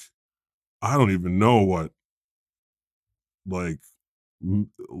like, I don't even know what, like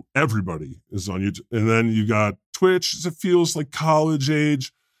everybody is on YouTube. And then you got Twitch, it feels like college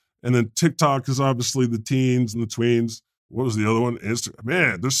age. And then TikTok is obviously the teens and the tweens. What was the other one? Instagram.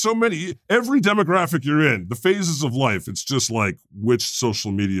 Man, there's so many. Every demographic you're in, the phases of life, it's just like which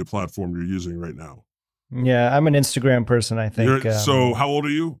social media platform you're using right now. Yeah, I'm an Instagram person, I think. So how old are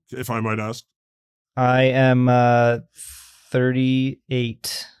you, if I might ask? I am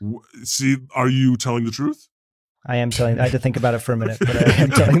 38. See, are you telling the truth? I am telling. I had to think about it for a minute, but I am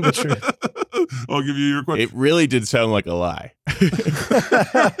telling the truth. I'll give you your question. It really did sound like a lie.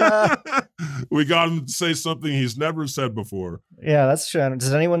 We got him to say something he's never said before. Yeah, that's true.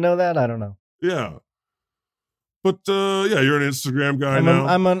 Does anyone know that? I don't know. Yeah. But you're an Instagram guy now.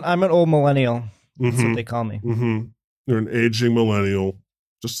 I'm an old millennial. That's what they call me. Mm-hmm. You're an aging millennial,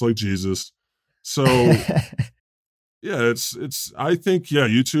 just like Jesus. So yeah, it's I think,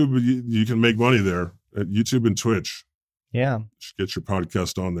 YouTube, you can make money there at YouTube and Twitch. Yeah. You should get your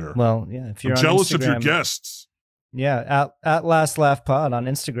podcast on there. Well, yeah. If you're I'm on jealous Instagram, of your guests. Yeah. At Last Laugh Pod on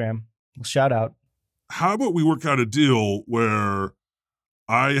Instagram. Shout out. How about we work out a deal where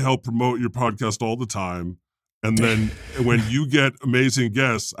I help promote your podcast all the time. And then when you get amazing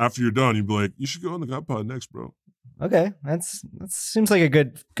guests after you're done, you'd be like, you should go on the God Pod next, bro. Okay. That seems like a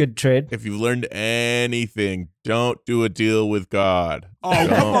good trade. If you learned anything, don't do a deal with God. Oh,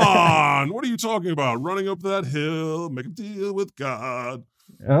 come on. What are you talking about? Running up that hill, make a deal with God.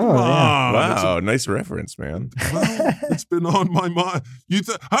 Oh, yeah. Wow. Nice reference, man. Well, it's been on my mind.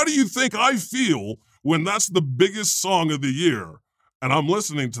 How do you think I feel when that's the biggest song of the year, and I'm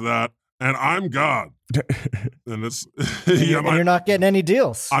listening to that, and I'm God, and it's you're not getting any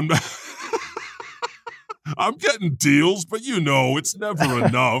deals. I'm getting deals, but it's never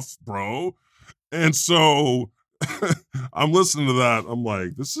enough, bro. And so I'm listening to that. I'm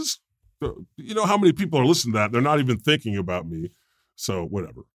like, this is, how many people are listening to that? They're not even thinking about me. So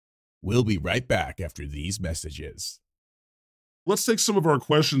whatever. We'll be right back after these messages. Let's take some of our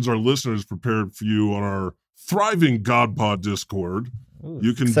questions our listeners prepared for you on our thriving GodPod Discord. Ooh,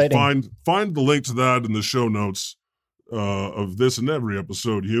 you can exciting. find the link to that in the show notes of this and every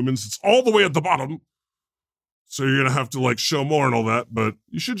episode, humans. It's all the way at the bottom. So you're going to have to show more and all that, but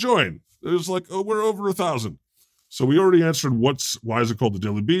you should join. There's we're over 1,000. So we already answered why is it called the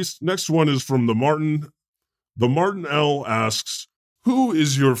Daily Beast? Next one is from the Martin. The Martin L asks, who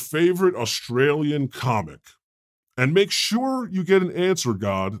is your favorite Australian comic? And make sure you get an answer,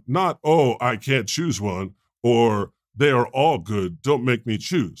 God, not, oh, I can't choose one, or they are all good, don't make me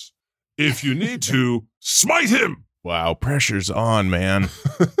choose. If you need to, smite him! Wow, pressure's on, man.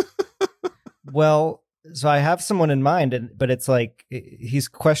 Well, so I have someone in mind, but it's he's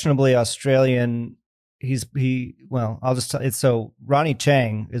questionably Australian. I'll just tell it's so Ronnie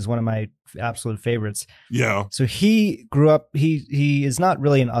Chang is one of my absolute favorites. Yeah. So he grew up, he is not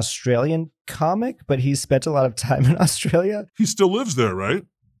really an Australian comic, but he spent a lot of time in Australia. He still lives there, right?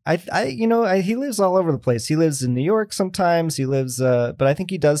 He lives all over the place. He lives in New York sometimes. He lives, but I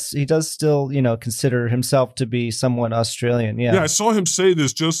think he does still, consider himself to be somewhat Australian. Yeah. Yeah, I saw him say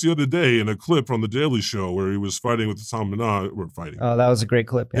this just the other day in a clip on The Daily Show where he was fighting with Tom Minaj. We're fighting. Oh, that was a great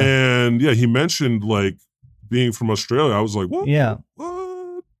clip. Yeah. And he mentioned being from Australia. I was like, what? Yeah.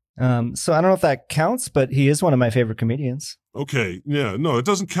 What? So I don't know if that counts, but he is one of my favorite comedians. Okay. Yeah. No, it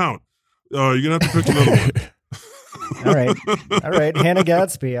doesn't count. You're going to have to pick another one. All right. Hannah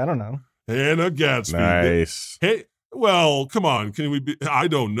Gadsby. I don't know. Hannah Gadsby. Nice. Hey, well, come on. Can we be? I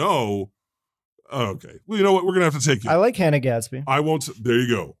don't know. Okay. Well, you know what? We're going to have to take you. I like Hannah Gadsby. I won't. There you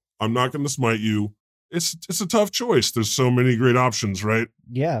go. I'm not going to smite you. It's a tough choice. There's so many great options, right?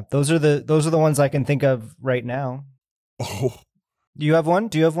 Yeah. Those are the ones I can think of right now. Oh. Do you have one?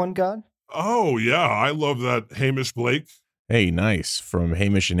 Do you have one, God? Oh, yeah. I love that Hamish Blake. Hey, nice. From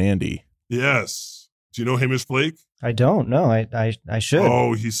Hamish and Andy. Yes. Do you know Hamish Blake? I don't know. I should.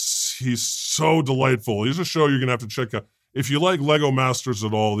 Oh, he's so delightful. He's a show you're gonna have to check out. If you like Lego Masters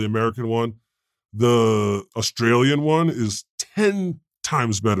at all, the American one, the Australian one is 10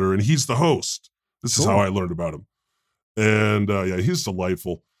 times better, and he's the host. This is how I learned about him. And he's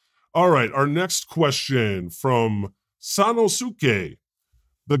delightful. All right, our next question from Sanosuke.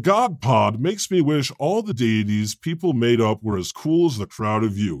 The God Pod makes me wish all the deities people made up were as cool as the crowd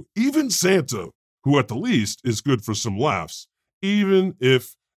of you. Even Santa, who at the least is good for some laughs, even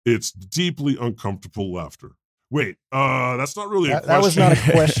if it's deeply uncomfortable laughter. Wait, that's not really a question. That was not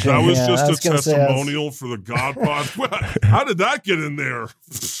a question. That was just a testimonial for the God Pod. How did that get in there?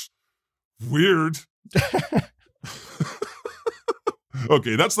 Weird.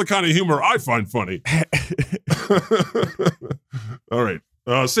 Okay, that's the kind of humor I find funny. All right.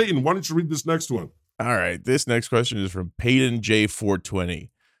 Satan, why don't you read this next one? All right. This next question is from Peyton J420.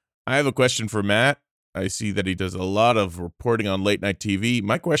 I have a question for Matt. I see that he does a lot of reporting on late night TV.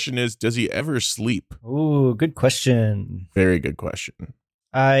 My question is, does he ever sleep? Ooh, good question. Very good question.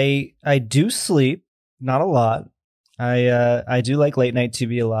 I do sleep, not a lot. I do like late night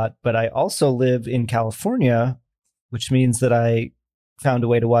TV a lot, but I also live in California, which means that I found a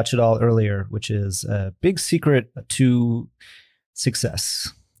way to watch it all earlier, which is a big secret to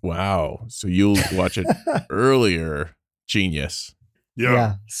success. Wow. So you'll watch it earlier. Genius.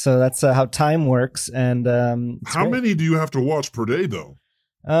 Yeah. So that's how time works. And how many do you have to watch per day, though?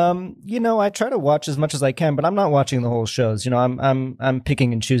 I try to watch as much as I can, but I'm not watching the whole shows. I'm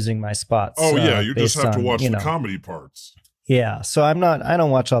picking and choosing my spots. Oh yeah, you just have to watch the comedy parts. Yeah, so I don't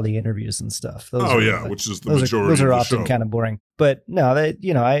watch all the interviews and stuff. Which is the majority. Those are of the often show. kind of boring. But no,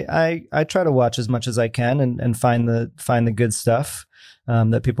 I try to watch as much as I can and find the good stuff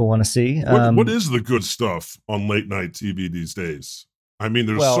that people want to see. What is the good stuff on late night TV these days? I mean,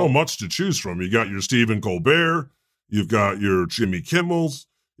 there's so much to choose from. You got your Stephen Colbert, you've got your Jimmy Kimmels,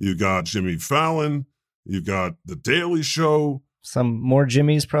 you got Jimmy Fallon, you've got The Daily Show. Some more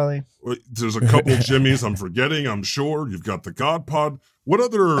Jimmys, probably. There's a couple Jimmys I'm forgetting, I'm sure. You've got the God Pod. What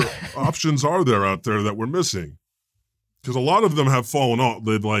other options are there out there that we're missing? Because a lot of them have fallen off.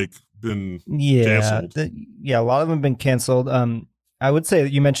 They've been canceled. A lot of them have been canceled. I would say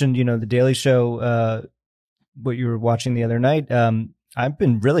that you mentioned, The Daily Show, what you were watching the other night. I've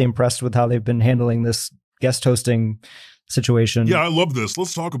been really impressed with how they've been handling this guest hosting situation. Yeah, I love this.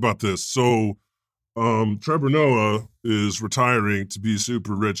 Let's talk about this. So Trevor Noah is retiring to be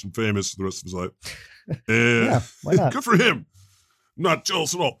super rich and famous for the rest of his life. And Yeah, why not? good for him. Not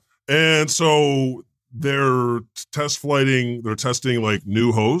jealous at all. And so they're they're testing like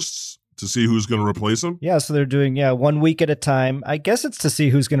new hosts to see who's going to replace him. Yeah, so they're doing 1 week at a time. I guess it's to see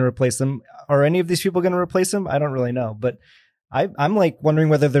who's going to replace them. Are any of these people going to replace them? I don't really know, but I'm like wondering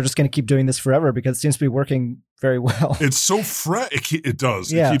whether they're just going to keep doing this forever because it seems to be working very well. It's so fresh. It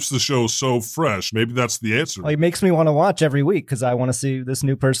does. Yeah. It keeps the show so fresh. Maybe that's the answer. Well, it makes me want to watch every week because I want to see this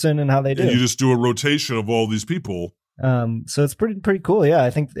new person and how they do. And you just do a rotation of all these people. So it's pretty cool. Yeah, I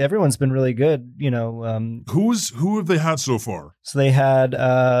think everyone's been really good. Who have they had so far? So they had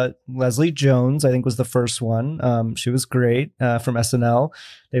Leslie Jones, I think was the first one. She was great from SNL.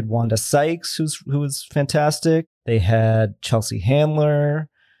 They had Wanda Sykes, who was fantastic. They had Chelsea Handler,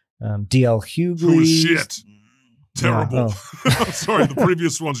 DL Hughley. Who was shit. Terrible. Yeah, Sorry, the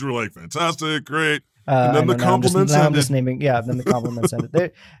previous ones you were like, fantastic, great. And then the compliments ended. I'm just naming, then the compliments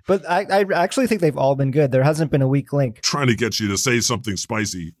ended. But I actually think they've all been good. There hasn't been a weak link. Trying to get you to say something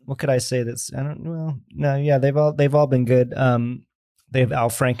spicy. What could I say that's, I don't know. No, yeah, they've all been good. They have Al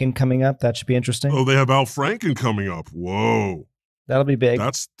Franken coming up. That should be interesting. Oh, they have Al Franken coming up. Whoa. That'll be big.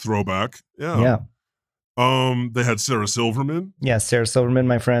 That's throwback. Yeah. Yeah. They had Sarah Silverman. Yeah, Sarah Silverman,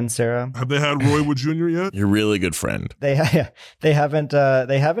 my friend Sarah. Have they had Roy Wood Jr. yet? You're a really good friend. They haven't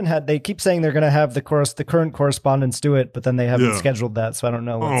had. They keep saying they're going to have the current correspondents do it, but then they haven't scheduled that. So I don't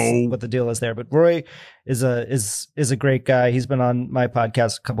know what the deal is there. But Roy is a great guy. He's been on my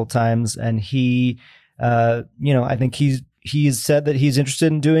podcast a couple times, and he, I think he's said that he's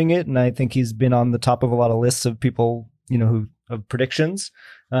interested in doing it, and I think he's been on the top of a lot of lists of people, who of predictions,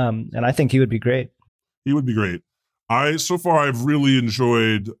 and I think he would be great. He would be great. I've really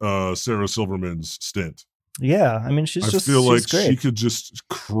enjoyed Sarah Silverman's stint. Yeah, I mean, she's great. She could just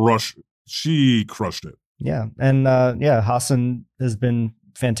crush. She crushed it. Yeah, and Hassan has been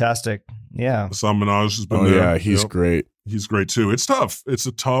fantastic. Yeah, Hassan Minaj has been there. Yeah, he's great. He's great too. It's tough. It's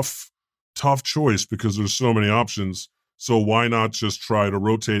a tough choice because there's so many options. So why not just try to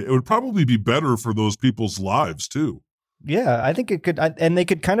rotate? It would probably be better for those people's lives too. Yeah, I think it could, and they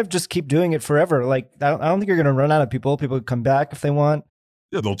could kind of just keep doing it forever. Like, I don't think you're going to run out of people. People could come back if they want.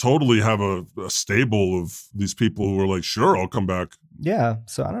 Yeah, they'll totally have a stable of these people who are like, sure, I'll come back. Yeah,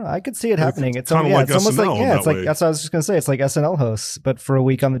 so I don't know. I could see it happening. It's kind of like it's almost SNL like it's like way. that's what I was just going to say. It's like SNL hosts, but for a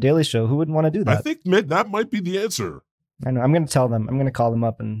week on the Daily Show. Who wouldn't want to do that? I think that might be the answer. I know. I'm going to tell them. I'm going to call them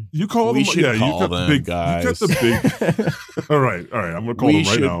up and you call them. Yeah, you got them, the big guys. You got the big. All right. I'm going to call them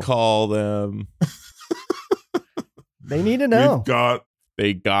right now. We should call them. They need to know.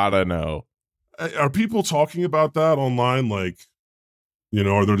 They gotta know. Are people talking about that online? Like,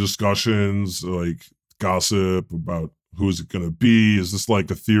 are there discussions, like gossip about who's it going to be? Is this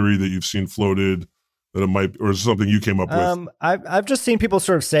like a theory that you've seen floated that it might, or is it something you came up with? I've just seen people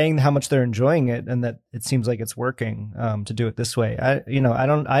sort of saying how much they're enjoying it and that it seems like it's working to do it this way. I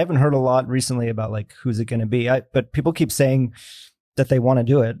haven't heard a lot recently about like who's it going to be. But people keep saying that they want to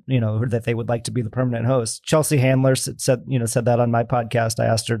do it, or that they would like to be the permanent host. Chelsea Handler said that on my podcast. I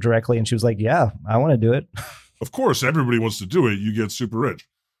asked her directly and she was like, yeah, I want to do it. Of course, everybody wants to do it. You get super rich.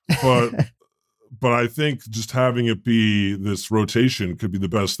 But but I think just having it be this rotation could be the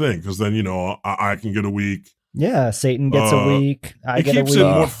best thing because then, I can get a week. Yeah, Satan gets a week. I get a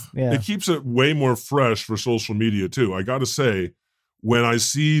week. It keeps it way more fresh for social media too. I got to say, when I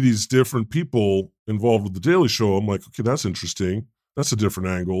see these different people involved with the Daily Show, I'm like, okay, that's interesting. That's a different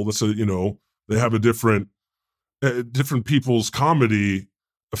angle. That's they have a different people's comedy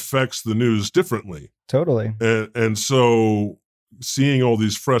affects the news differently. Totally. And so seeing all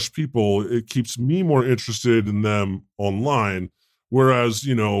these fresh people, it keeps me more interested in them online. Whereas,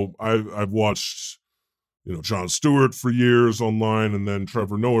 I've watched, Jon Stewart for years online and then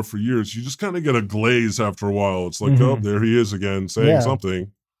Trevor Noah for years. You just kind of get a glaze after a while. It's like, oh, there he is again saying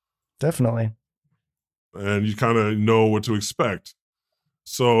something. Definitely. And you kind of know what to expect.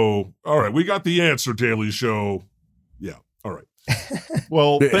 So, all right, we got the answer, Daily Show. Yeah, all right.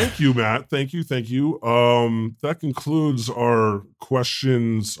 Well, thank you, Matt. Thank you. That concludes our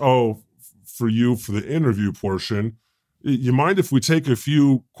questions. For you for the interview portion. You mind if we take a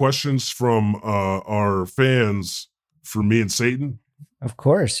few questions from our fans for me and Satan? Of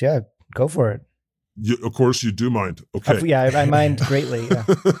course, yeah. Go for it. Of course, you do mind. Okay. I mind greatly. Yeah.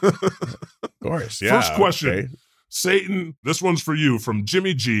 Of course, yeah. First question. Okay. Satan, this one's for you from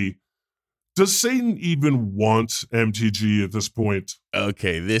Jimmy G. Does Satan even want MTG at this point?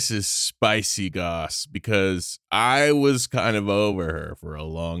 Okay, this is spicy goss because I was kind of over her for a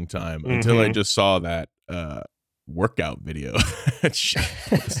long time until I just saw that workout video.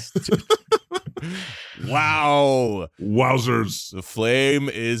 Wow. Wowzers. The flame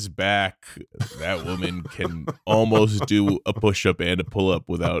is back. That woman can almost do a push-up and a pull-up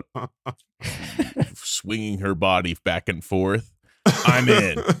without swinging her body back and forth. I'm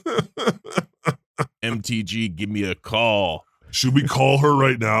in. MTG, give me a call. Should we call her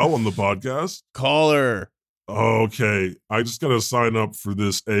right now on the podcast? Call her. Okay. I just got to sign up for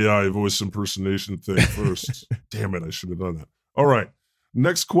this AI voice impersonation thing first. Damn it. I should have done that. All right.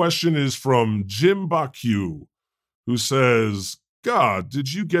 Next question is from Jim Baku, who says, God,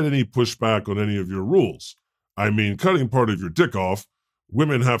 did you get any pushback on any of your rules? I mean, cutting part of your dick off.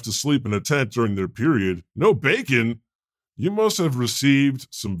 Women have to sleep in a tent during their period. No bacon. You must have received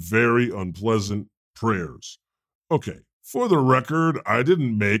some very unpleasant prayers. Okay. For the record, I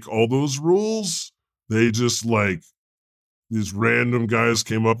didn't make all those rules. They just these random guys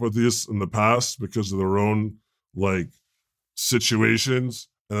came up with this in the past because of their own situations.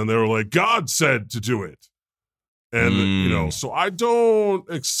 And then they were like, God said to do it. And, so I don't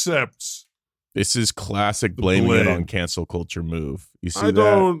accept. This is classic blaming it on cancel culture move. You see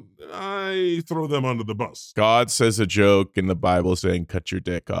I throw them under the bus. God says a joke in the Bible saying, cut your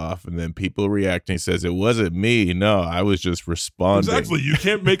dick off. And then people react and he says, it wasn't me. No, I was just responding. Exactly. You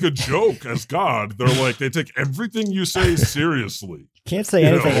can't make a joke as God. They take everything you say seriously. You can't say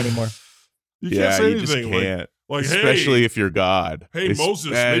anything anymore. You can't say anything. You just can't. Especially if you're God. Hey,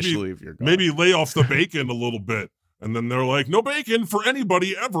 Moses, maybe lay off the bacon a little bit. And then they're like, no bacon for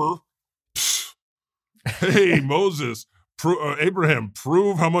anybody ever. Hey, Moses, Abraham,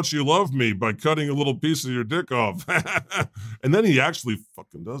 prove how much you love me by cutting a little piece of your dick off. And then he actually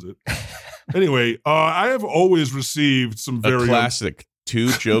fucking does it. Anyway, I have always received some very... A classic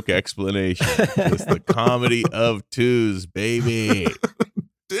two-joke explanation. It's the comedy of twos, baby.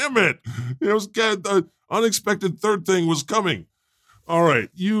 Damn it. The unexpected third thing was coming. All right.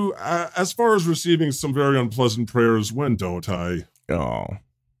 You, as far as receiving some very unpleasant prayers, when don't I? Oh.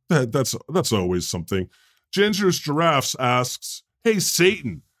 That's always something. Ginger's Giraffes asks, hey,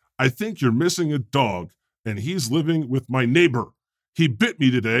 Satan, I think you're missing a dog, and he's living with my neighbor. He bit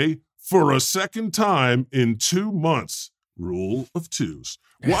me today for a second time in 2 months. Rule of twos.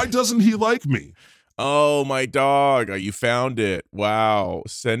 Why doesn't he like me? Oh, my dog. You found it. Wow.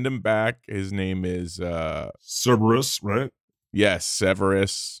 Send him back. His name is... Cerberus, right? Yes,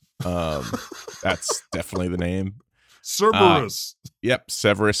 Severus. That's definitely the name. Cerberus. Yep,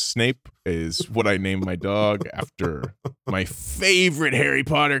 Severus Snape is what I named my dog after my favorite Harry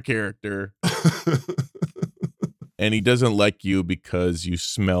Potter character. And he doesn't like you because you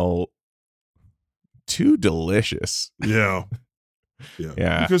smell too delicious. Yeah.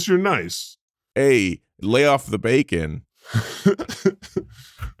 Because you're nice. Hey, lay off the bacon.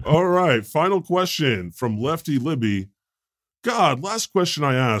 All right, final question from Lefty Libby. God, last question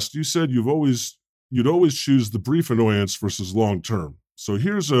I asked, you said you'd always choose the brief annoyance versus long term. So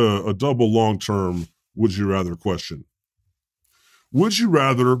here's a double long term would you rather question. Would you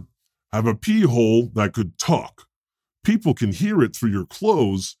rather have a pee hole that could talk? People can hear it through your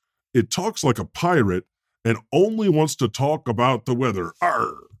clothes. It talks like a pirate and only wants to talk about the weather.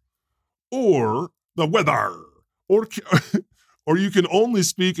 Arr. Or the weather. Or you can only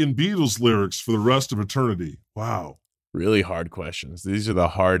speak in Beatles lyrics for the rest of eternity. Wow. Really hard questions. These are the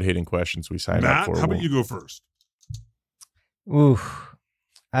hard-hitting questions we signed up for. Matt, how about you go first? Ooh,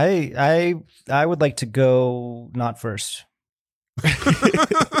 I would like to go not first.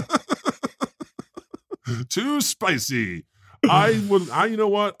 Too spicy. You know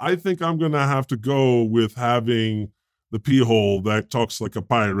what? I think I'm gonna have to go with having the pee hole that talks like a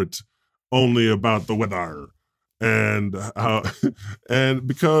pirate, only about the weather, and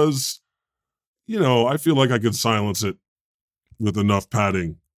because. I feel like I could silence it with enough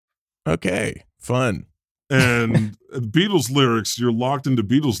padding. Okay, fun. And Beatles lyrics, you're locked into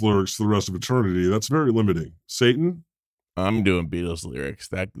Beatles lyrics for the rest of eternity. That's very limiting. Satan? I'm doing Beatles lyrics.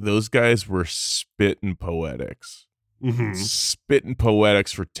 Those guys were spitting poetics. Mm-hmm. Spitting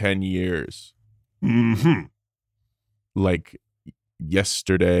poetics for 10 years. Mm-hmm. Like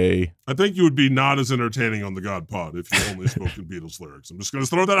yesterday. I think you would be not as entertaining on the God Pod if you only spoke in Beatles lyrics. I'm just going to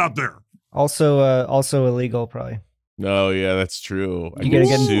throw that out there. Also illegal, probably. Oh, yeah, that's true. You gotta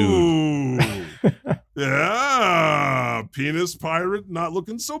get sued. Yeah, penis pirate not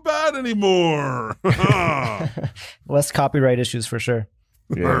looking so bad anymore. Less copyright issues for sure.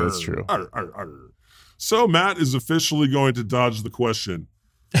 Yeah, that's true. So Matt is officially going to dodge the question.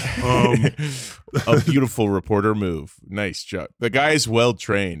 A beautiful reporter move. Nice job. The guy's well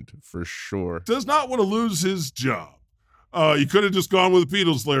trained for sure. Does not want to lose his job. You could have just gone with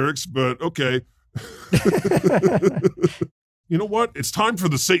Beatles lyrics, but okay. You know what? It's time for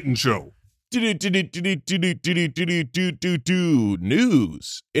the Satan show. News,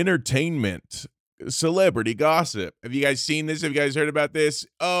 entertainment, celebrity gossip. Have you guys seen this? Have you guys heard about this?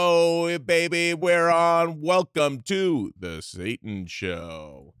 Oh, baby, we're on. Welcome to the Satan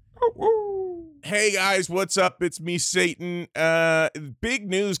Show. Hey guys, what's up? It's me, Satan. Big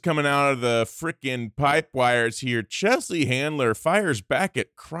news coming out of the frickin' pipe wires here. Chelsea Handler fires back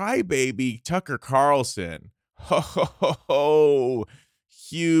at crybaby Tucker Carlson. Ho ho ho ho!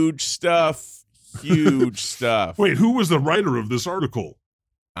 Huge stuff. Huge stuff. Wait, who was the writer of this article?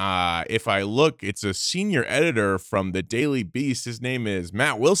 If I look, it's a senior editor from the Daily Beast. His name is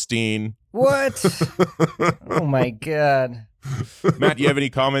Matt Wilstein. What? Oh my God. Matt, do you have any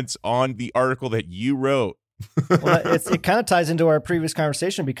comments on the article that you wrote? Well, it kind of ties into our previous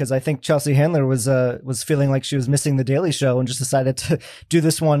conversation because I think Chelsea Handler was feeling like she was missing the Daily Show and just decided to do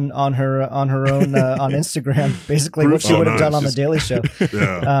this one on her own on Instagram. Basically, what she would have done on the Daily Show.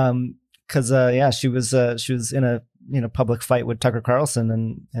 Yeah. Because she was in a public fight with Tucker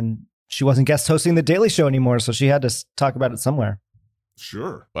Carlson and she wasn't guest hosting the Daily Show anymore, so she had to talk about it somewhere.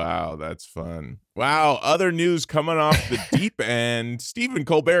 Sure. Wow, that's fun. Wow, other news coming off the deep end. Stephen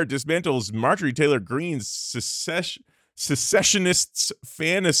Colbert dismantles Marjorie Taylor Greene's secessionists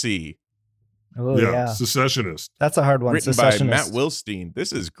fantasy. Oh, yeah. Secessionist. That's a hard one. Written by Matt Wilstein.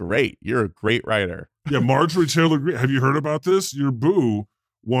 This is great. You're a great writer. Yeah, Marjorie Taylor Greene. Have you heard about this? Your boo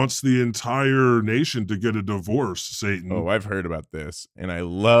wants the entire nation to get a divorce, Satan. Oh, I've heard about this, and I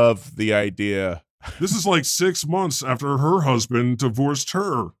love the idea. This is like 6 months after her husband divorced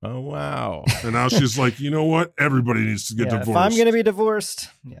her. Oh, wow. And now she's like, you know what? Everybody needs to get divorced. If I'm going to be divorced,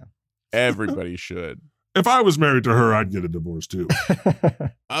 yeah. Everybody should. If I was married to her, I'd get a divorce too.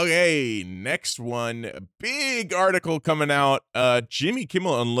 Okay, next one. Big article coming out. Jimmy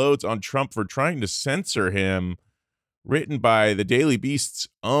Kimmel unloads on Trump for trying to censor him. Written by the Daily Beast's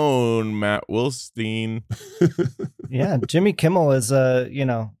own Matt Wilstein. Yeah, Jimmy Kimmel is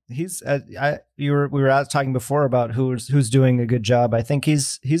he's we were out talking before about who's doing a good job. I think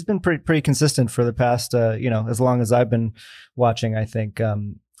he's been pretty consistent for the past as long as I've been watching, I think.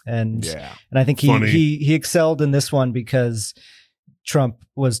 And I think he excelled in this one because Trump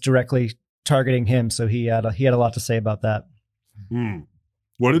was directly targeting him, so he had a lot to say about that.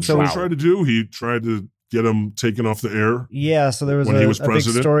 What did Trump try to do? He tried to get him taken off the air? Yeah, so there was a big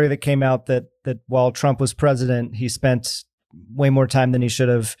story that came out that while Trump was president, he spent way more time than he should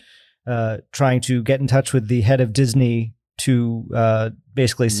have trying to get in touch with the head of Disney to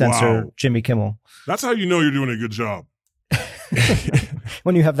basically censor Jimmy Kimmel. That's how you know you're doing a good job.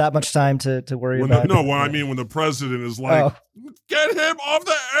 When you have that much time to worry about. When the president is like, get him off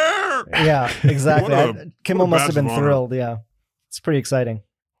the air. Yeah, exactly. Kimmel must have been thrilled. Yeah, it's pretty exciting.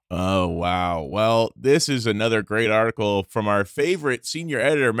 Oh, wow. Well, this is another great article from our favorite senior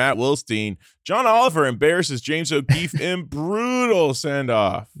editor, Matt Wilstein. John Oliver embarrasses James O'Keefe in brutal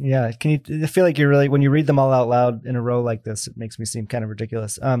send-off. Yeah. I feel like when you read them all out loud in a row like this, it makes me seem kind of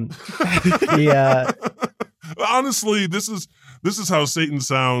ridiculous. Honestly, this is how Satan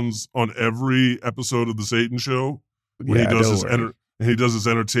sounds on every episode of the Satan Show when he does his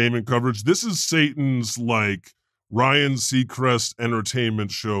entertainment coverage. This is Satan's like Ryan Seacrest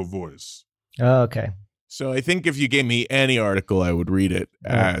entertainment show voice. Oh, okay. So I think if you gave me any article, I would read it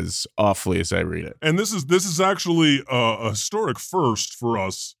as awfully as I read it. And this is actually a historic first for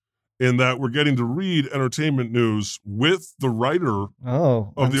us in that we're getting to read entertainment news with the writer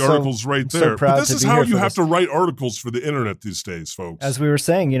of the articles right there. But this is how you have to write articles for the internet these days, folks. As we were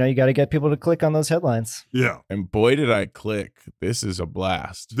saying, you got to get people to click on those headlines. Yeah. And boy, did I click. This is a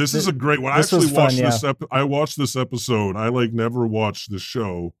blast. This is a great one. I actually watched this. I watched this episode. I never watched the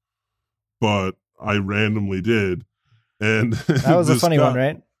show, but I randomly did. And that was a funny one,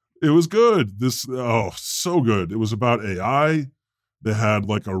 right? It was good. So good. It was about AI. They had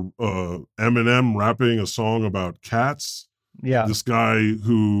like a Eminem rapping a song about cats. Yeah. This guy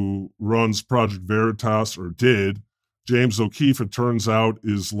who runs Project Veritas, or did, James O'Keefe, it turns out,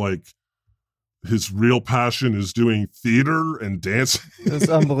 is like his real passion is doing theater and dancing. It's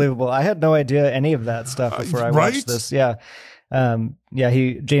unbelievable. I had no idea any of that stuff before I watched this. Yeah.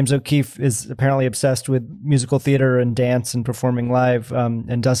 James O'Keefe is apparently obsessed with musical theater and dance and performing live,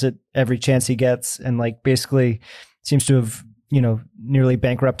 and does it every chance he gets, and like basically seems to have nearly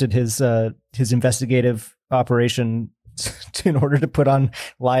bankrupted his investigative operation in order to put on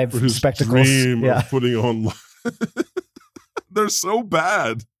live spectacles. Dream of putting on. They're so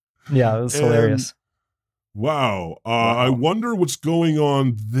bad. Yeah, it was hilarious. Wow. I wonder what's going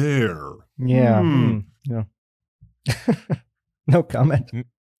on there. Yeah. Yeah. No comment.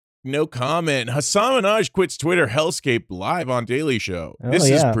 No comment. Hassan Minaj quits Twitter hellscape live on Daily Show. This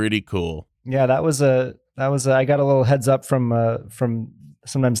is pretty cool. Yeah, I got a little heads up from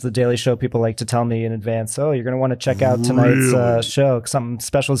sometimes the Daily Show people like to tell me in advance, oh, you're going to want to check out tonight's Really? show. Something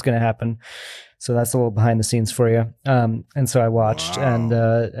special is going to happen. So that's a little behind the scenes for you. And so I watched,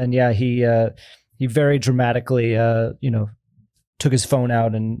 Wow. and yeah, he very dramatically, took his phone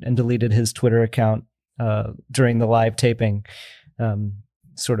out and deleted his Twitter account during the live taping,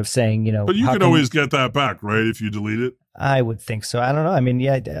 sort of saying, But you how can come, always get that back, right? If you delete it. I would think so. I don't know. I mean,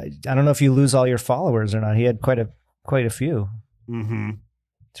 yeah, I don't know if you lose all your followers or not. He had quite a few. Mm-hmm.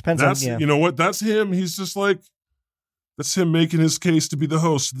 Depends That's, on, yeah. you know what? That's him. He's just like, that's him making his case to be the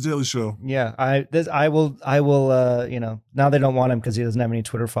host of the Daily Show. Yeah, I will, now they don't want him because he doesn't have any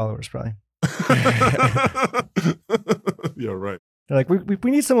Twitter followers, probably. Yeah, right. They're like,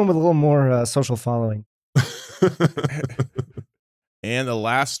 we need someone with a little more social following. And the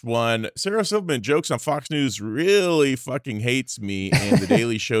last one, Sarah Silverman jokes on Fox News really fucking hates me and the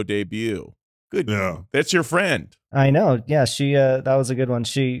Daily Show debut. Good. Yeah. That's your friend. I know. Yeah, she that was a good one.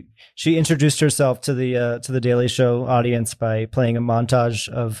 She introduced herself to the Daily Show audience by playing a montage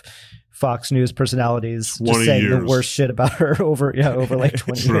of Fox News personalities just saying the worst shit about her over like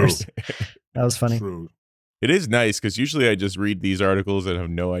 20 years. That was funny. True. It is nice because usually I just read these articles and have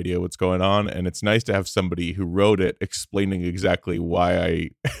no idea what's going on. And it's nice to have somebody who wrote it explaining exactly why I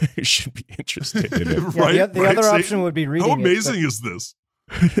should be interested in it. Right, yeah, the other option would be reading How amazing is this?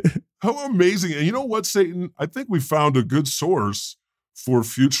 How amazing. And you know what, Satan? I think we found a good source for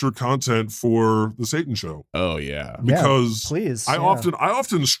future content for the Satan Show. Oh, yeah. Because please. I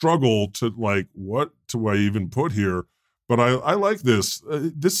often struggle to like, what do I even put here? But I like this.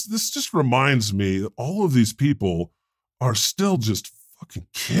 This just reminds me that all of these people are still just fucking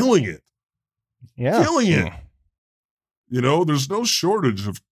killing it. Yeah. Killing it. There's no shortage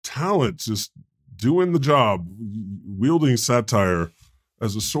of talent just doing the job, wielding satire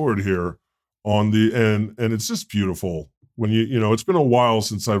as a sword here on the end. And it's just beautiful when it's been a while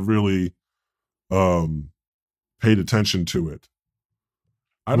since I've really paid attention to it.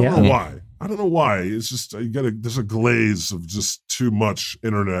 I don't know why. It's just there's a glaze of just too much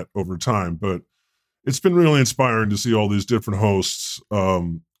internet over time, but it's been really inspiring to see all these different hosts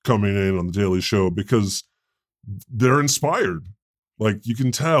coming in on the Daily Show because they're inspired. Like you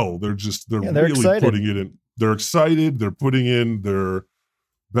can tell they're really excited. putting it in. They're excited. They're putting in their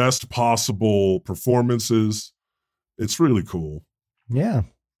best possible performances. It's really cool. Yeah.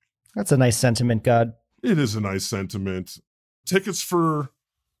 That's a nice sentiment, God. It is a nice sentiment. Tickets for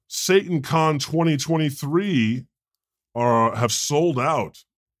Satan Con 2023 have sold out.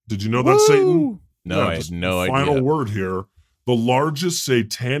 Did you know that, Satan? No, I had no idea. Final word here. The largest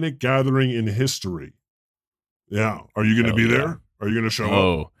satanic gathering in history. Yeah. Are you going to be there? Are you going to show up?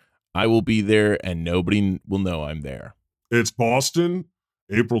 Oh, I will be there and nobody will know I'm there. It's Boston,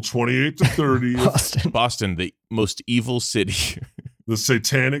 April 28th to 30th. Boston, the most evil city. The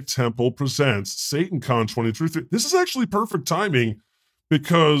Satanic Temple presents Satan Con 2023. This is actually perfect timing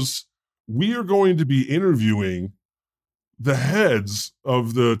because we are going to be interviewing the heads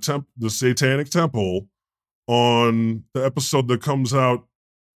of the Satanic Temple on the episode that comes out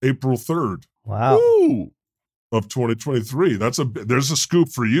April 3rd. Wow. Woo! Of 2023. There's a scoop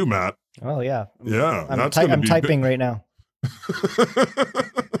for you, Matt. Oh yeah. Yeah. I'm typing right now.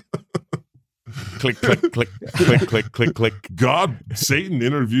 Click, click, click, click, click, click, click. Satan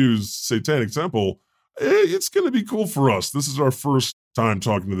interviews Satanic Temple. It's going to be cool for us. This is our first time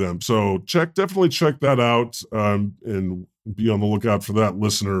talking to them. So definitely check that out and be on the lookout for that,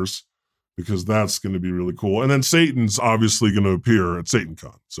 listeners, because that's going to be really cool. And then Satan's obviously going to appear at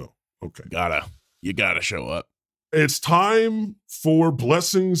SatanCon. So, okay. You gotta show up. It's time for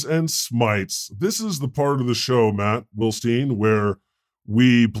Blessings and Smites. This is the part of the show, Matt Wilstein, where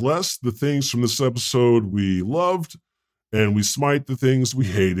we bless the things from this episode we loved and we smite the things we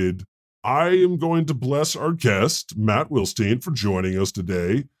hated. I am going to bless our guest, Matt Wilstein, for joining us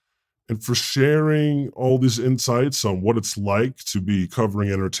today and for sharing all these insights on what it's like to be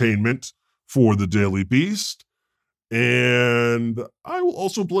covering entertainment for the Daily Beast. And I will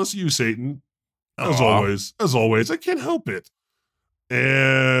also bless you, Satan. As always, I can't help it.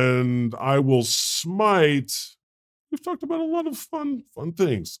 And I will smite. We've talked about a lot of fun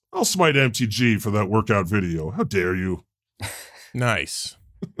things. I'll smite MTG for that workout video. How dare you? Nice.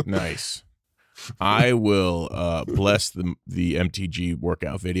 I will bless the MTG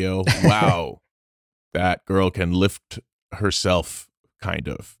workout video. Wow. That girl can lift herself, kind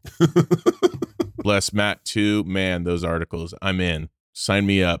of. Bless Matt too. Man, those articles. I'm in. Sign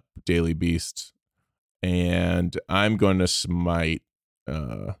me up, Daily Beast. And I'm going to smite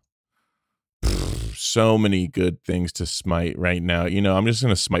so many good things to smite right now. You know, I'm just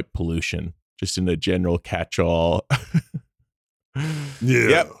going to smite pollution, just in a general catch-all. Yeah.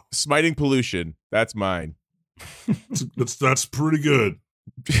 Yep. Smiting pollution. That's mine. That's pretty good.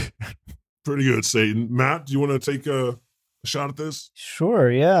 Pretty good, Satan. Matt, do you want to take a shot at this?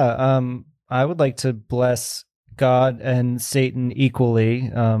 Sure, yeah. I would like to bless God and Satan equally,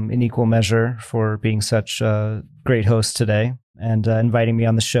 in equal measure, for being such a great host today and inviting me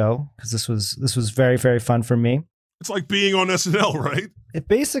on the show, because this was very, very fun for me. It's like being on SNL, right? It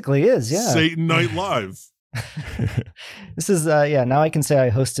basically is, yeah. Satan Night Live. This is now I can say I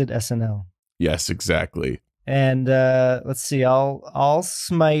hosted SNL. Yes, exactly. And let's see, I'll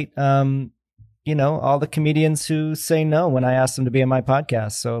smite all the comedians who say no when I ask them to be on my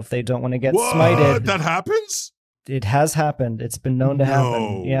podcast. So if they don't want to get smited, that happens? It has happened. It's been known to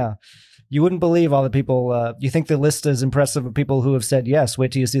happen. Yeah. You wouldn't believe all the people. You think the list is impressive of people who have said yes.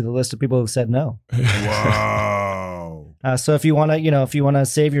 Wait till you see the list of people who've said no. Wow. So if you want to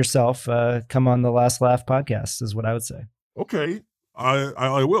save yourself, come on the Last Laugh podcast is what I would say. Okay.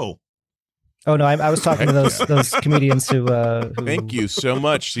 I will. Oh no, I was talking to those comedians who. Thank you so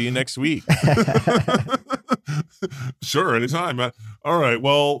much. See you next week. Sure, anytime, Matt. All right.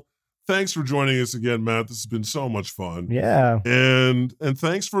 Well, thanks for joining us again, Matt. This has been so much fun. Yeah. And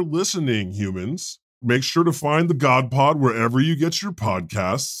thanks for listening, humans. Make sure to find the God Pod wherever you get your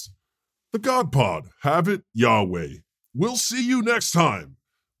podcasts. The God Pod. Have it Yahweh. We'll see you next time.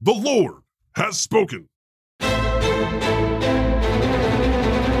 The Lord has spoken.